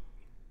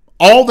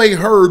 All they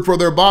heard for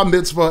their bar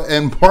mitzvah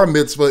and bar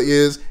mitzvah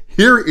is,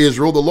 hear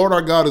Israel, the Lord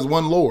our God is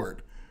one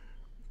Lord.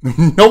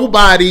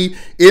 Nobody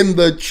in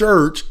the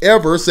church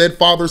ever said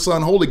Father,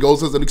 Son, Holy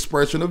Ghost as an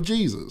expression of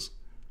Jesus.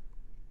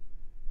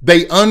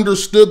 They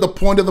understood the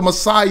point of the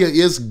Messiah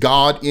is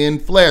God in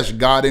flesh,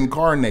 God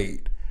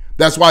incarnate.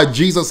 That's why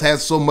Jesus had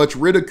so much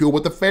ridicule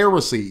with the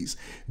Pharisees.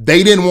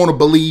 They didn't want to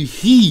believe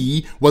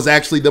he was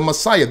actually the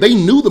Messiah. They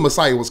knew the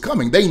Messiah was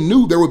coming. They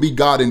knew there would be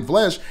God in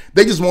flesh.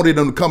 They just wanted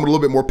him to come with a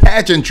little bit more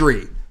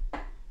pageantry.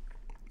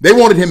 They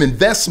wanted him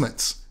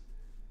investments.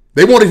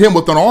 They wanted him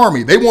with an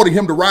army. They wanted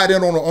him to ride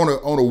in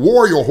on a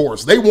warrior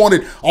horse. They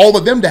wanted all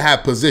of them to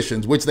have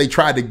positions, which they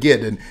tried to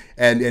get.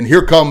 And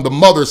here come the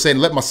mother saying,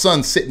 let my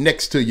son sit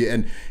next to you.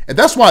 And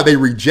that's why they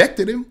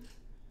rejected him.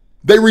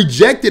 They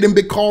rejected him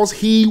because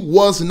he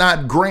was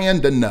not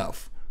grand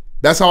enough.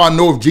 That's how I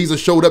know if Jesus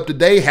showed up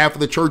today, half of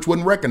the church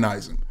wouldn't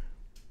recognize him.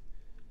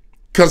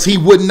 Because he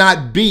would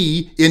not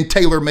be in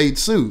tailor-made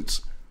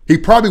suits. He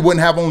probably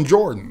wouldn't have on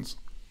Jordans.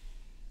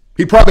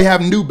 He'd probably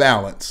have New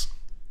Balance.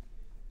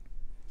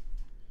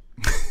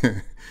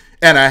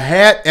 And a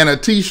hat and a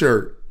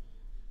t-shirt.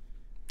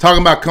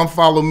 Talking about come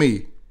follow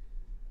me.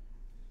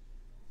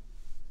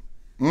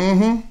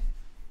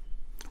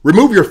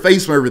 Remove your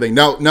face from everything.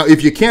 Now,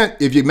 if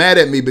you're mad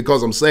at me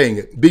because I'm saying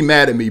it, be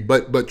mad at me,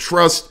 but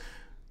trust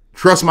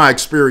Trust my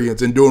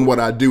experience in doing what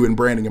I do in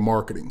branding and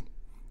marketing.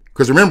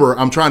 Because remember,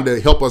 I'm trying to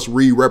help us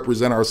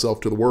re-represent ourselves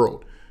to the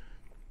world.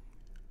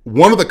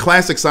 One of the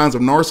classic signs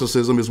of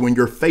narcissism is when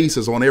your face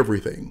is on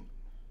everything.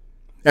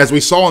 As we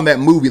saw in that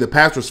movie, the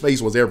pastor's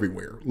face was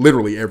everywhere,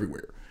 literally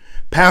everywhere.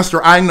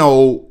 Pastor, I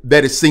know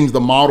that it seems the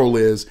model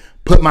is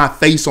put my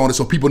face on it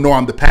so people know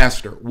I'm the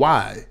pastor.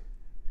 Why?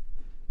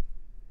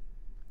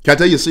 Can I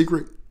tell you a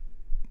secret?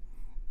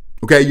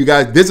 Okay, you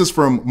guys, this is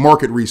from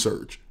market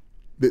research.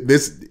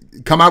 This,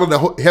 come out of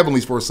the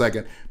heavenlies for a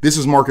second. This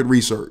is market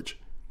research.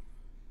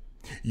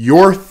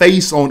 Your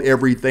face on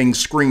everything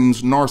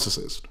screams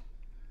narcissist.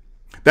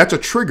 That's a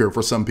trigger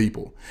for some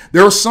people.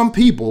 There are some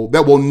people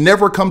that will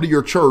never come to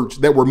your church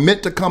that were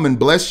meant to come and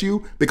bless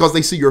you because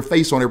they see your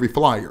face on every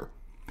flyer.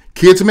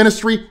 Kids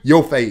ministry,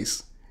 your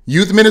face.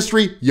 Youth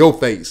ministry, your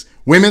face.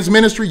 Women's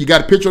ministry, you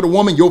got a picture of the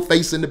woman, your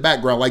face in the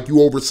background like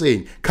you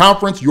overseeing.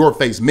 Conference, your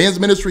face. Men's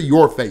ministry,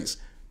 your face.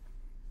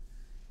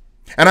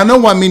 And I know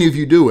why many of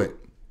you do it.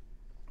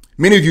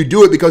 Many of you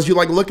do it because you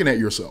like looking at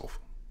yourself.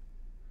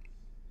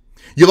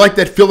 You like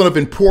that feeling of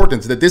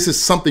importance, that this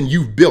is something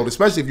you've built,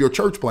 especially if you're a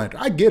church planter.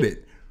 I get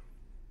it.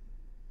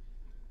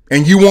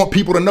 And you want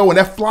people to know, and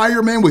that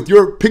flyer, man, with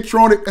your picture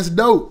on it, that's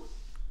dope.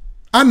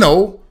 I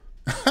know.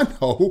 I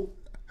know.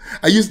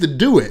 I used to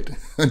do it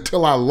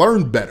until I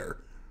learned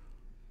better.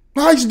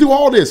 I used to do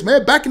all this,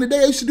 man. Back in the day,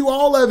 I used to do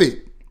all of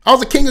it. I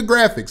was a king of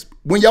graphics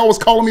when y'all was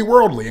calling me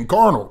worldly and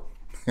carnal.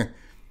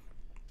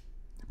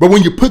 But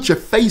when you put your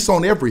face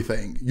on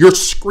everything, you're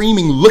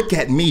screaming, look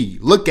at me,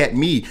 look at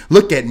me,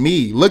 look at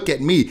me, look at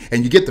me.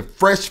 And you get the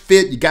fresh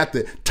fit, you got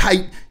the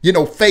tight,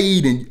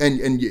 fade,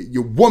 and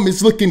your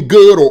woman's looking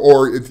good.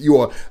 Or if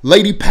you're a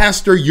lady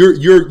pastor,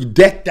 you're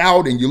decked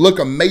out and you look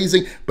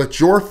amazing. But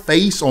your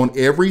face on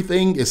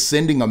everything is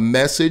sending a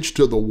message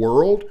to the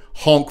world.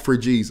 Honk for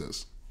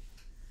Jesus.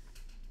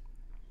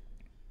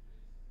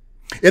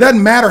 It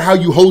doesn't matter how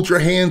you hold your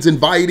hands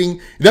inviting.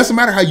 It doesn't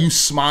matter how you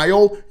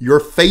smile. Your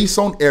face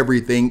on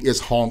everything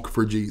is honk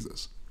for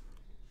Jesus.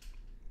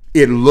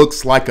 It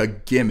looks like a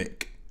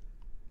gimmick.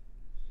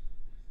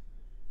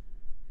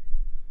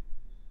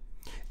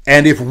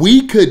 And if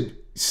we could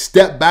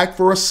step back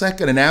for a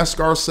second and ask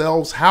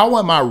ourselves, how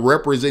am I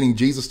representing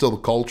Jesus to the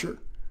culture?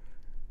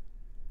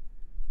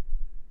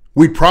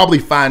 We'd probably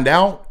find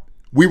out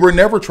we were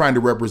never trying to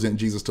represent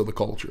Jesus to the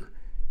culture.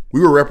 We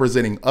were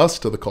representing us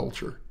to the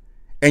culture.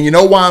 And you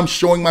know why I'm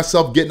showing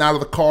myself getting out of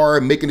the car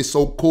and making it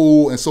so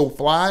cool and so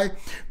fly?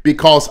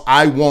 Because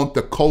I want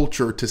the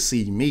culture to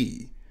see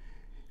me.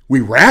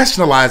 We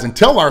rationalize and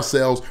tell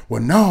ourselves,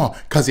 well, no,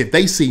 because if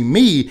they see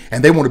me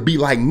and they want to be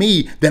like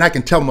me, then I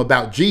can tell them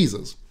about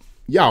Jesus.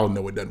 Y'all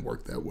know it doesn't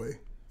work that way.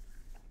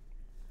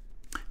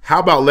 How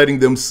about letting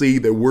them see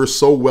that we're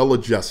so well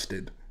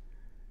adjusted,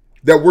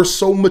 that we're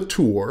so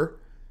mature,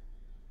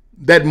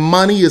 that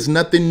money is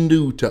nothing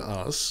new to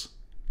us,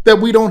 that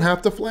we don't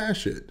have to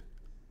flash it?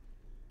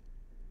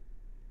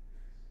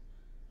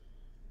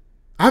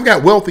 I've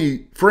got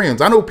wealthy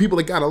friends. I know people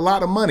that got a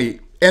lot of money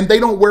and they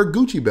don't wear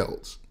Gucci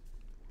belts.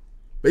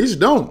 They just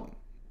don't.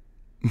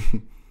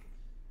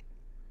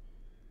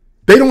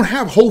 They don't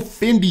have whole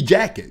Fendi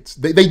jackets.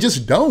 They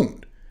just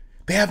don't.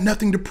 They have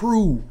nothing to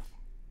prove.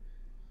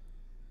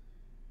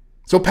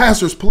 So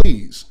pastors,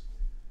 please,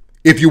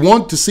 if you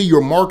want to see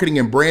your marketing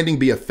and branding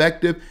be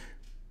effective,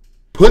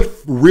 put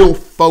real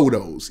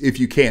photos if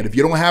you can. If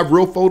you don't have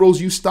real photos,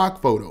 use stock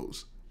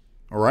photos.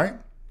 All right?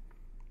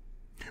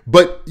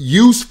 But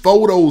use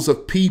photos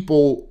of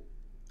people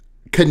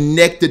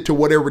connected to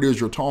whatever it is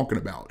you're talking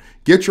about.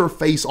 Get your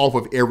face off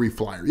of every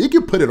flyer. You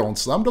can put it on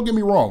some, don't get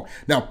me wrong.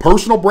 Now,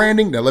 personal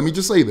branding, now let me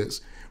just say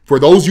this. For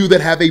those of you that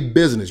have a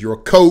business, you're a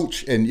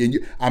coach, and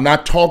I'm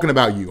not talking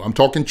about you. I'm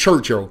talking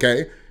church here,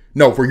 okay?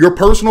 No, for your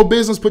personal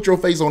business, put your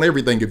face on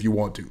everything if you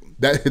want to.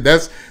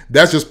 That's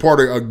just part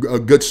of a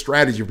good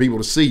strategy for people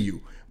to see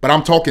you. But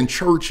I'm talking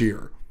church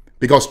here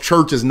because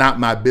church is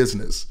not my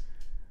business.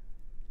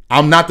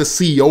 I'm not the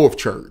CEO of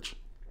church.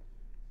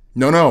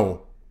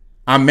 No.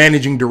 I'm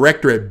managing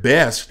director at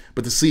best,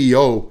 but the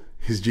CEO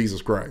is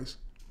Jesus Christ.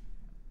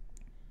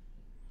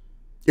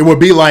 It would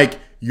be like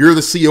you're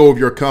the CEO of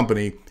your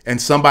company and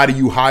somebody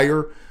you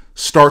hire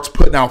starts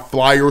putting out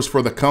flyers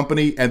for the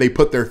company and they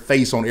put their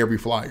face on every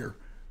flyer.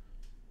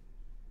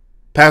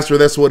 Pastor,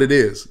 that's what it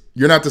is.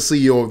 You're not the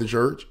CEO of the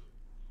church.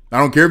 I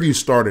don't care if you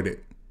started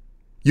it.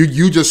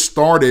 You just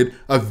started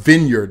a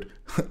vineyard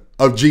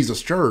of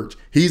Jesus Church.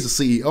 He's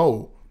the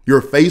CEO. Your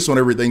face on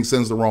everything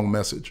sends the wrong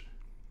message.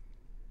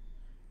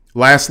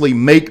 Lastly,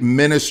 make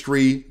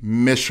ministry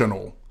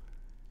missional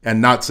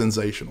and not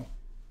sensational.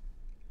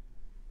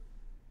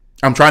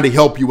 I'm trying to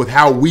help you with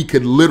how we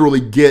could literally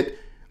get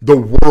the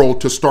world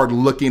to start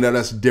looking at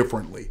us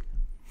differently.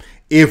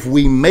 If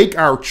we make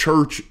our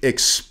church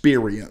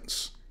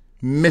experience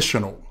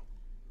missional,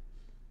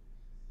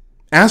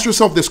 ask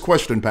yourself this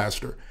question,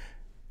 Pastor,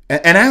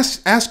 and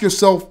ask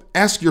yourself,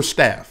 ask your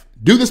staff.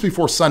 Do this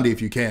before Sunday if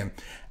you can.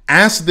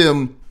 Ask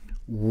them,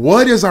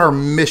 what is our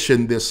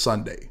mission this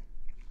Sunday?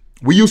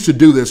 We used to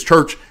do this,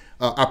 church.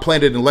 I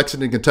planted in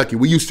Lexington, Kentucky.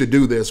 We used to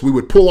do this. We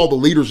would pull all the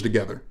leaders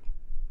together.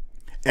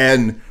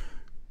 And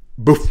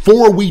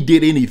before we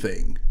did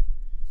anything,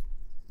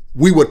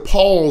 we would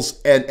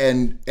pause,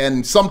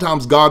 and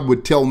sometimes God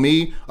would tell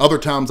me, other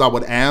times I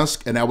would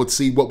ask, and I would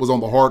see what was on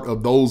the heart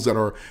of those that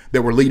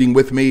were leading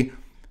with me.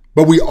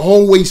 But we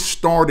always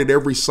started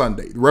every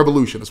Sunday. The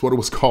Revolution is what it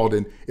was called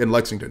in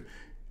Lexington.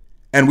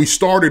 And we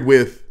started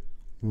with,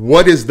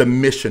 what is the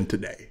mission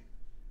today?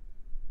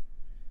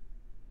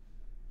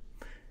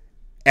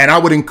 And I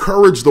would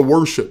encourage the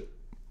worship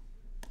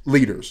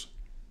leaders.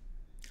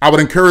 I would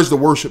encourage the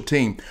worship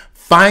team.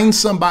 Find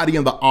somebody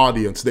in the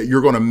audience that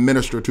you're going to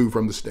minister to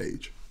from the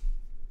stage.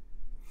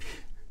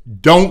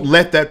 Don't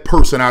let that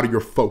person out of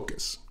your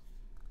focus.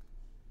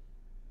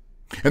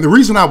 And the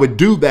reason I would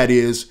do that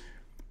is,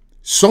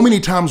 so many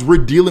times we're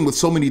dealing with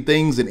so many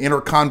things in inner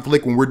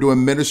conflict when we're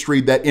doing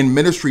ministry, that in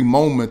ministry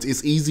moments,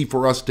 it's easy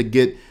for us to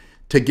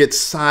get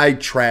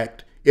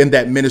sidetracked in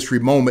that ministry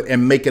moment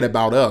and make it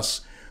about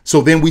us.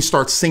 So then we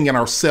start singing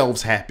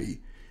ourselves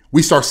happy.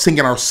 We start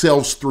singing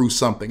ourselves through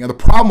something. And the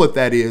problem with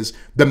that is,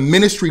 the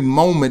ministry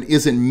moment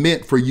isn't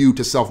meant for you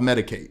to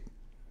self-medicate,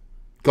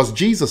 because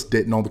Jesus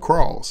didn't on the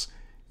cross.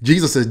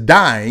 Jesus is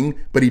dying,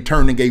 but he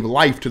turned and gave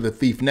life to the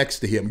thief next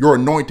to him. Your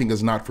anointing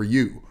is not for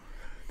you.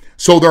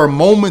 So there are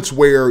moments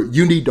where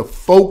you need to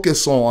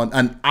focus on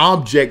an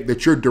object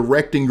that you're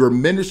directing your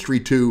ministry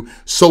to,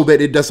 so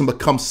that it doesn't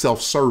become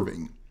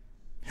self-serving.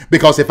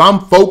 Because if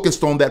I'm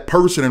focused on that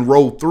person in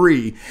row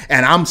 3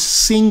 and I'm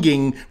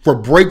singing for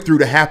breakthrough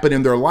to happen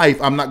in their life,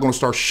 I'm not going to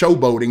start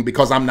showboating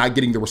because I'm not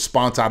getting the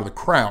response out of the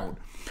crowd.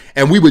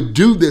 And we would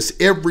do this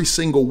every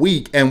single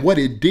week. And what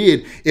it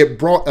did, it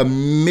brought a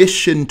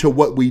mission to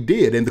what we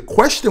did. And the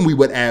question we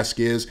would ask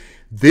is,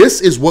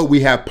 this is what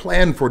we have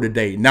planned for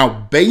today.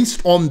 Now,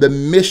 based on the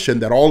mission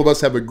that all of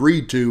us have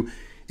agreed to,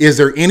 is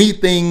there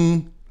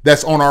anything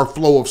that's on our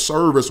flow of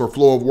service or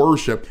flow of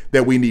worship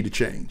that we need to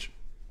change?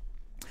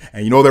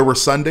 And you know, there were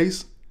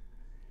Sundays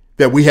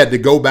that we had to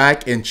go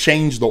back and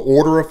change the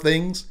order of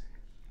things.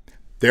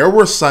 There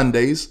were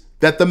Sundays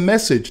that the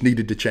message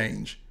needed to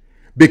change,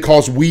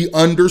 because we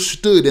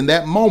understood in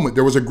that moment,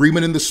 there was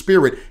agreement in the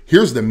spirit.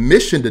 Here's the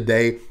mission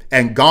today.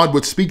 And God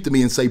would speak to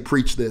me and say,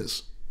 preach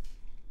this.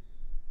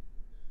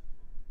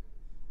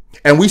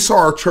 And we saw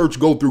our church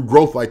go through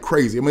growth like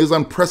crazy. I mean, it was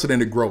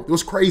unprecedented growth. It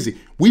was crazy.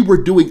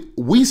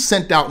 We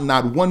sent out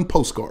not one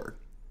postcard.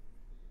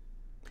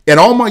 In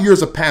all my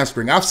years of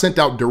pastoring, I've sent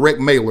out direct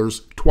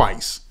mailers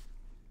twice.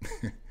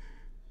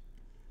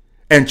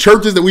 And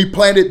churches that we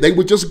planted, they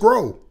would just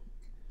grow.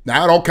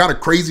 Now, all kind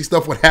of crazy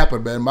stuff would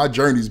happen, man. My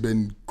journey's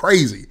been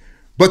crazy.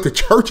 But the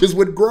churches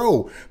would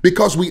grow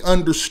because we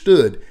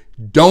understood,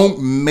 don't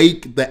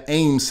make the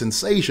aim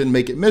sensation,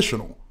 make it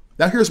missional.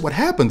 Now, here's what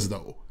happens,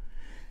 though.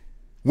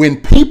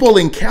 When people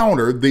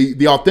encounter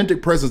the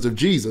authentic presence of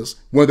Jesus,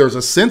 when there's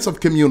a sense of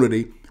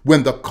community,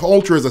 when the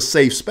culture is a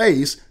safe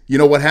space, you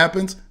know what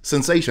happens?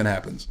 Sensation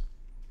happens.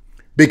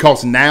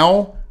 Because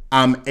now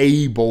I'm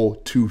able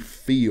to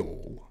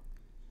feel.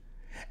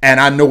 And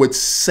I know it's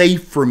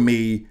safe for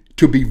me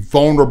to be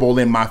vulnerable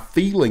in my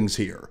feelings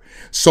here.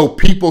 So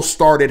people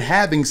started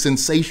having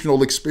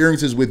sensational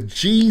experiences with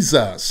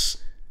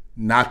Jesus,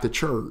 not the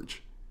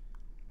church.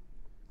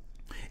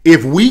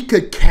 If we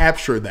could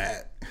capture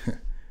that,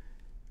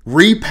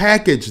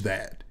 repackage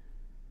that,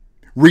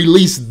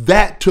 release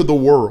that to the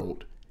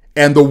world,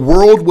 and the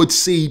world would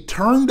see,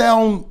 turn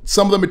down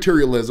some of the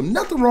materialism.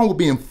 Nothing wrong with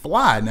being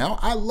fly now.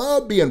 I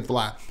love being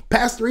fly.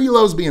 Pastor E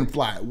loves being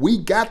fly. We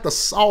got the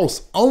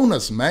sauce on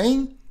us,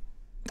 man.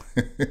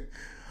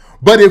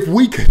 But if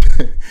we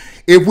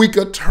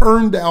could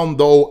turn down,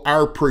 though,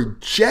 our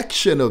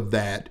projection of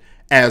that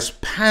as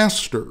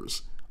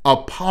pastors,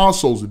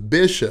 apostles,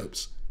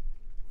 bishops,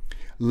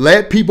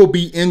 let people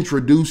be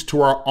introduced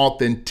to our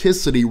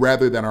authenticity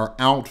rather than our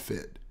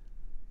outfit.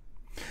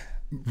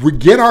 We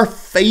get our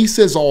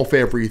faces off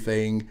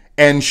everything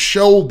and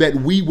show that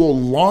we will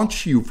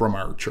launch you from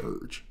our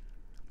church.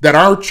 That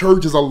our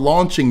church is a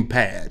launching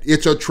pad.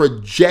 It's a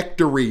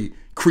trajectory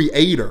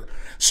creator.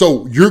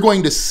 So you're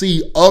going to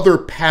see other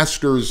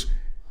pastors'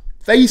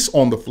 face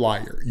on the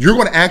flyer. You're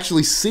going to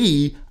actually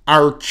see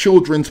our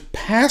children's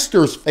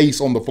pastor's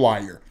face on the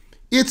flyer.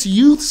 It's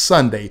Youth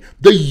Sunday.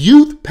 The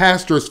youth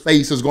pastor's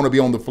face is going to be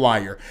on the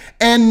flyer.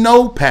 And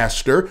no,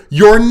 pastor,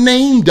 your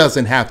name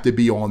doesn't have to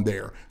be on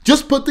there.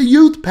 Just put the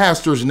youth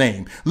pastor's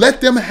name.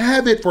 Let them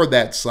have it for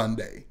that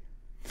Sunday.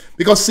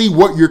 Because see,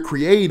 what you're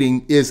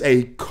creating is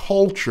a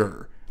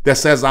culture that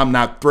says, I'm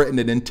not threatened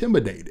and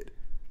intimidated.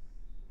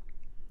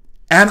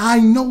 And I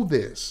know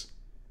this,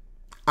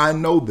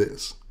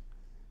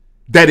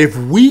 that if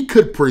we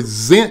could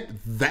present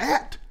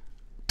that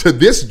to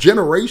this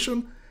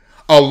generation,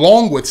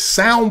 along with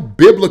sound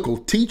biblical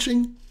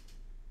teaching,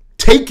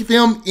 take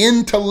them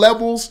into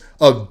levels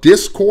of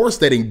discourse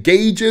that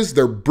engages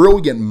their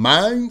brilliant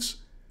minds.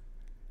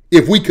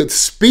 If we could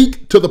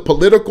speak to the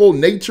political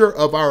nature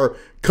of our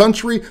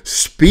country,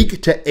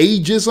 speak to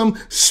ageism,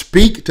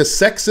 speak to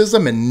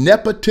sexism and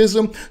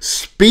nepotism,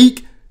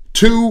 speak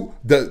to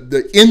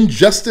the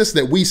injustice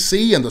that we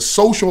see and the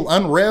social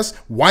unrest,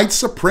 white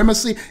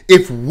supremacy,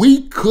 if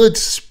we could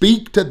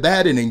speak to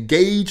that and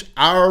engage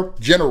our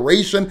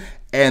generation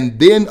and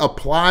then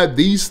apply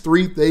these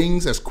three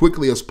things as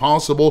quickly as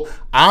possible,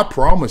 I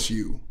promise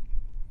you,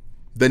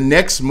 the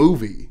next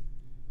movie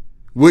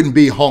wouldn't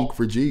be Honk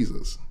for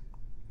Jesus.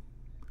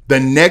 The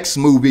next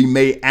movie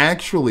may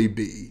actually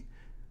be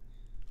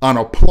an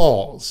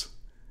applause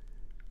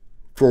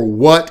for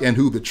what and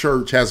who the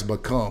church has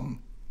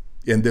become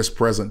in this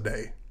present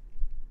day.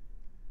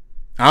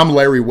 I'm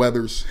Larry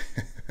Weathers,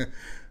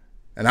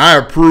 and I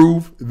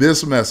approve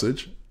this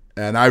message,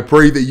 and I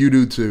pray that you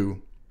do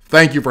too.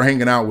 Thank you for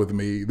hanging out with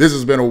me. This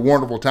has been a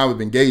wonderful time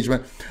of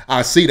engagement.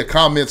 I see the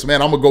comments,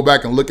 man. I'm going to go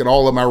back and look at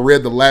all of them. I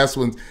read the last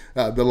one,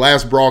 the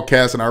last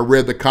broadcast, and I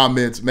read the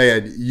comments.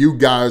 Man, you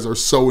guys are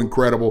so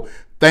incredible.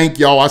 Thank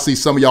y'all. I see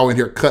some of y'all in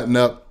here cutting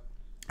up.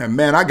 And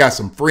man, I got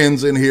some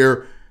friends in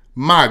here.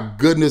 My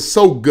goodness,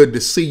 so good to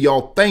see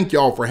y'all. Thank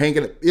y'all for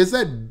hanging. Is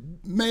that,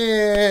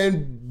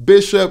 man,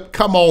 Bishop?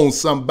 Come on,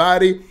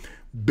 somebody.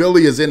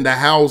 Billy is in the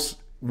house.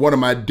 One of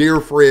my dear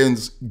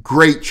friends,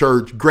 great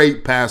church,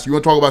 great pastor. You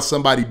want to talk about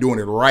somebody doing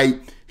it right?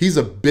 He's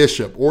a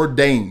bishop,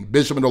 ordained,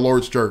 bishop in the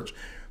Lord's church.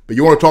 But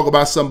you want to talk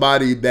about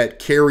somebody that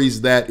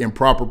carries that in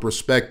proper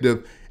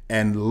perspective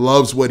and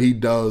loves what he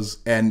does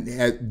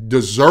and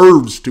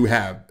deserves to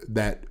have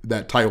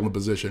that title and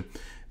position.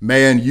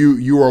 Man,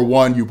 you are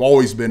one. You've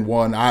always been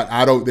one.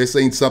 I don't. This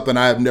ain't something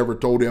I have never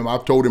told him.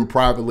 I've told him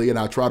privately, and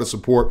I try to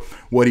support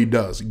what he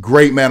does.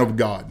 Great man of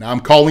God. Now I'm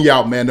calling you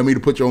out, man. Don't mean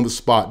to put you on the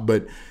spot,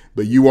 but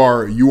you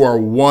are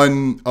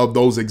one of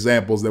those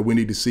examples that we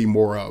need to see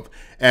more of.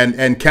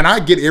 And can I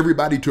get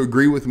everybody to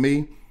agree with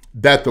me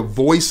that the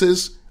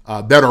voices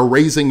that are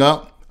raising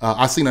up?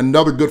 I seen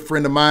another good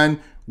friend of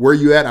mine. Where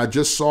you at? I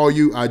just saw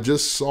you. I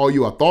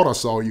thought I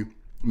saw you.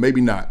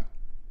 Maybe not.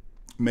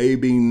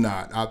 Maybe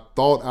not. I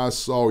thought I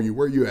saw you.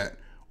 Where you at?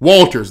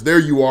 Walters, there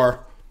you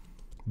are.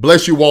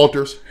 Bless you,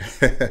 Walters.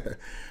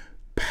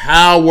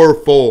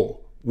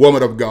 Powerful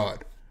woman of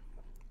God.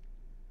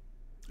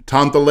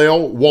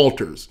 Tantalel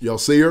Walters. Y'all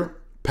see her?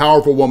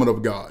 Powerful woman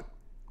of God.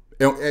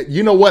 And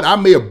you know what? I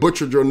may have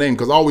butchered your name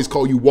because I always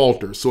call you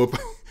Walters. So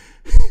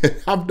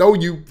if I've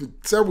known you for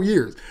several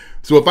years.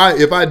 So if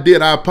I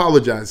did, I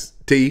apologize,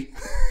 T.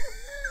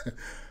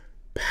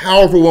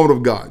 Powerful woman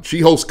of God.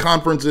 She hosts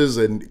conferences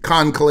and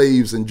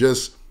conclaves and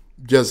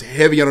just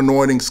heavy on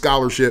anointing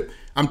scholarship.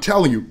 I'm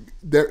telling you,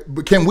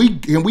 but can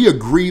we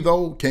agree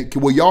though?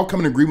 Will y'all come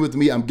and agree with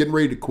me? I'm getting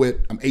ready to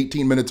quit. I'm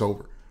 18 minutes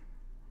over.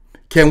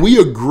 Can we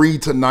agree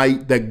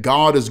tonight that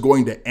God is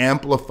going to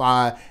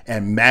amplify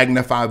and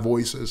magnify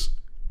voices?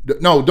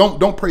 No,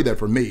 don't pray that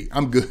for me.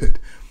 I'm good.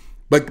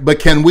 But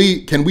can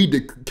we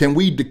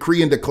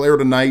decree and declare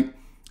tonight,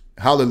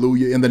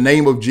 hallelujah, in the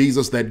name of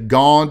Jesus, that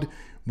God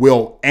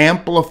will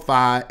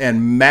amplify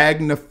and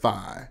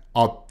magnify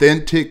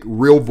authentic,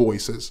 real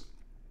voices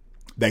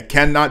that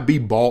cannot be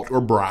bought or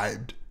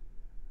bribed.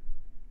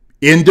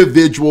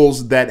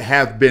 Individuals that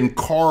have been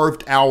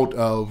carved out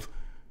of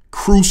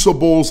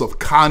crucibles of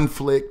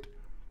conflict,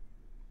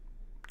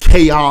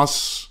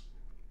 chaos,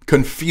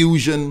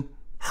 confusion,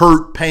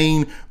 hurt,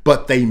 pain,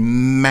 but they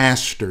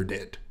mastered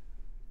it.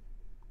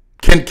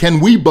 Can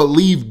we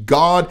believe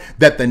God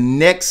that the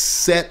next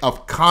set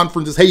of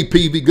conferences, hey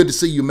PV, good to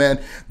see you,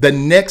 man. The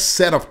next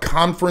set of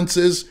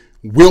conferences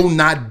will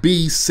not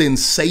be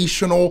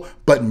sensational,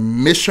 but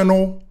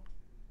missional?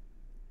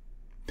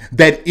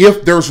 That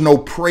if there's no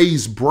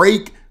praise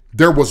break,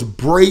 there was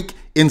break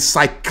in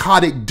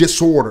psychotic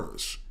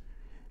disorders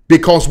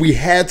because we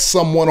had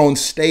someone on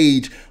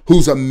stage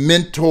who's a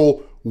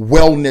mental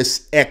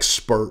wellness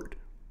expert,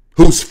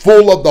 who's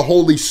full of the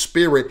Holy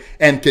Spirit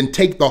and can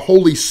take the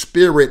Holy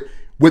Spirit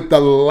with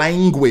the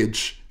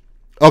language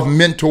of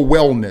mental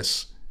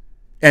wellness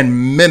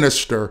and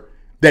minister,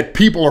 that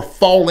people are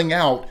falling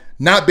out,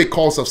 not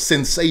because of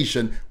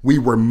sensation. We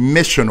were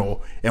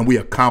missional and we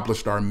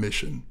accomplished our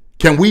mission.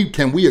 Can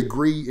we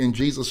agree in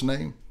Jesus'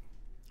 name?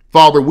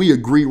 Father, we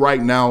agree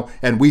right now,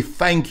 and we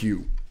thank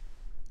you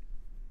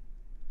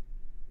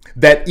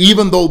that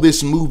even though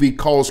this movie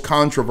caused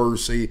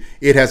controversy,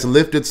 it has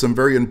lifted some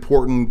very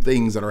important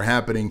things that are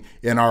happening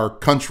in our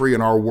country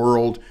and our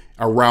world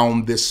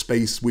around this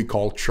space we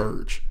call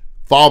church.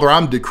 Father,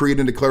 I'm decreeing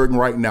and declaring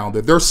right now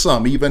that there's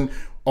some, even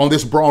on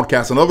this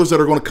broadcast and others that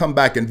are going to come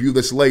back and view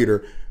this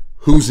later,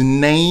 whose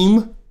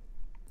name,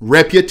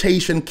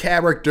 reputation,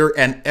 character,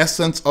 and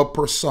essence of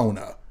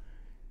persona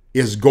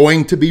is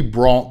going to be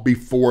brought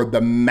before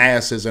the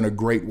masses in a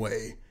great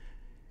way.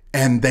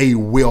 And they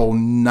will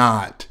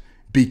not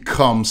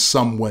become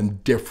someone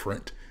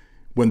different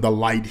when the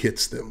light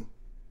hits them.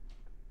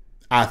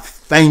 I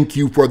thank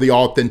you for the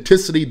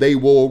authenticity they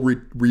will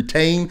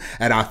retain,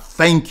 and I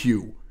thank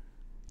you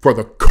for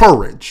the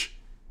courage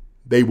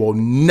they will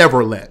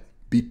never let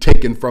be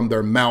taken from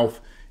their mouth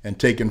and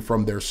taken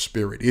from their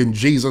spirit. In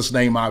Jesus'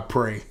 name I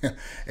pray.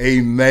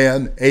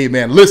 Amen.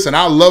 Amen. Listen,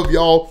 I love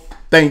y'all.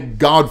 Thank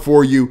God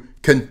for you.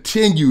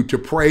 Continue to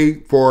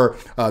pray for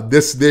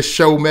this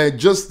show, man.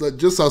 Just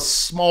a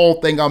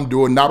small thing I'm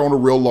doing, not on a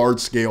real large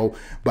scale,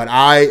 but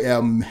I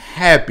am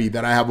happy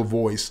that I have a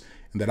voice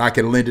and that I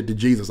can lend it to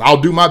Jesus.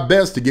 I'll do my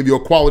best to give you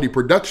a quality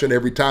production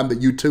every time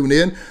that you tune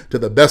in to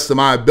the best of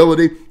my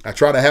ability. I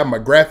try to have my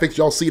graphics.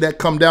 Y'all see that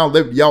come down?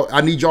 Y'all, I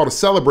need y'all to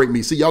celebrate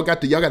me. See, y'all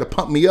got to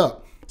pump me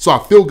up so I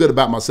feel good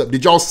about myself.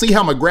 Did y'all see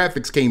how my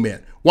graphics came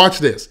in? Watch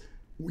this.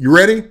 You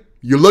ready?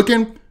 You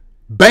looking?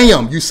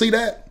 Bam! You see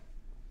that?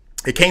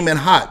 It came in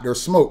hot.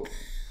 There's smoke.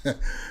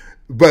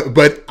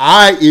 but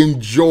I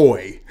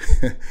enjoy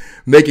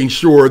making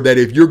sure that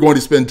if you're going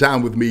to spend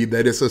time with me,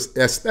 that it's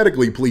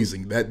aesthetically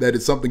pleasing, that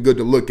it's something good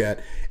to look at.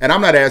 And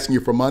I'm not asking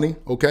you for money,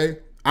 okay?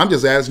 I'm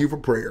just asking you for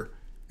prayer.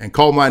 And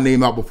call my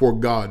name out before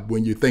God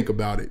when you think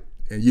about it.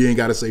 And you ain't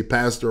got to say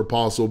pastor,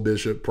 apostle,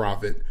 bishop,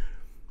 prophet.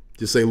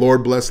 Just say,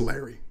 Lord, bless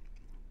Larry.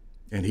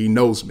 And he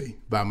knows me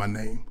by my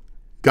name.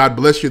 God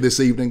bless you this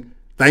evening.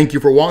 Thank you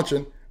for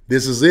watching.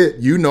 This is it.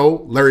 You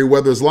know, Larry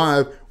Weathers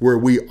Live, where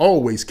we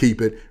always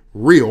keep it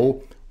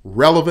real,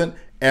 relevant,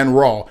 and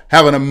raw.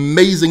 Have an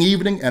amazing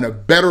evening and a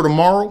better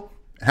tomorrow.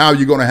 How are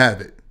you going to have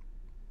it?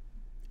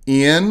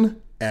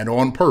 In and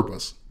on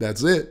purpose.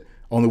 That's it.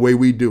 On the way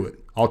we do it.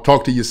 I'll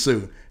talk to you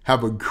soon.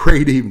 Have a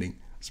great evening.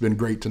 It's been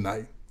great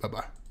tonight.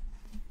 Bye-bye.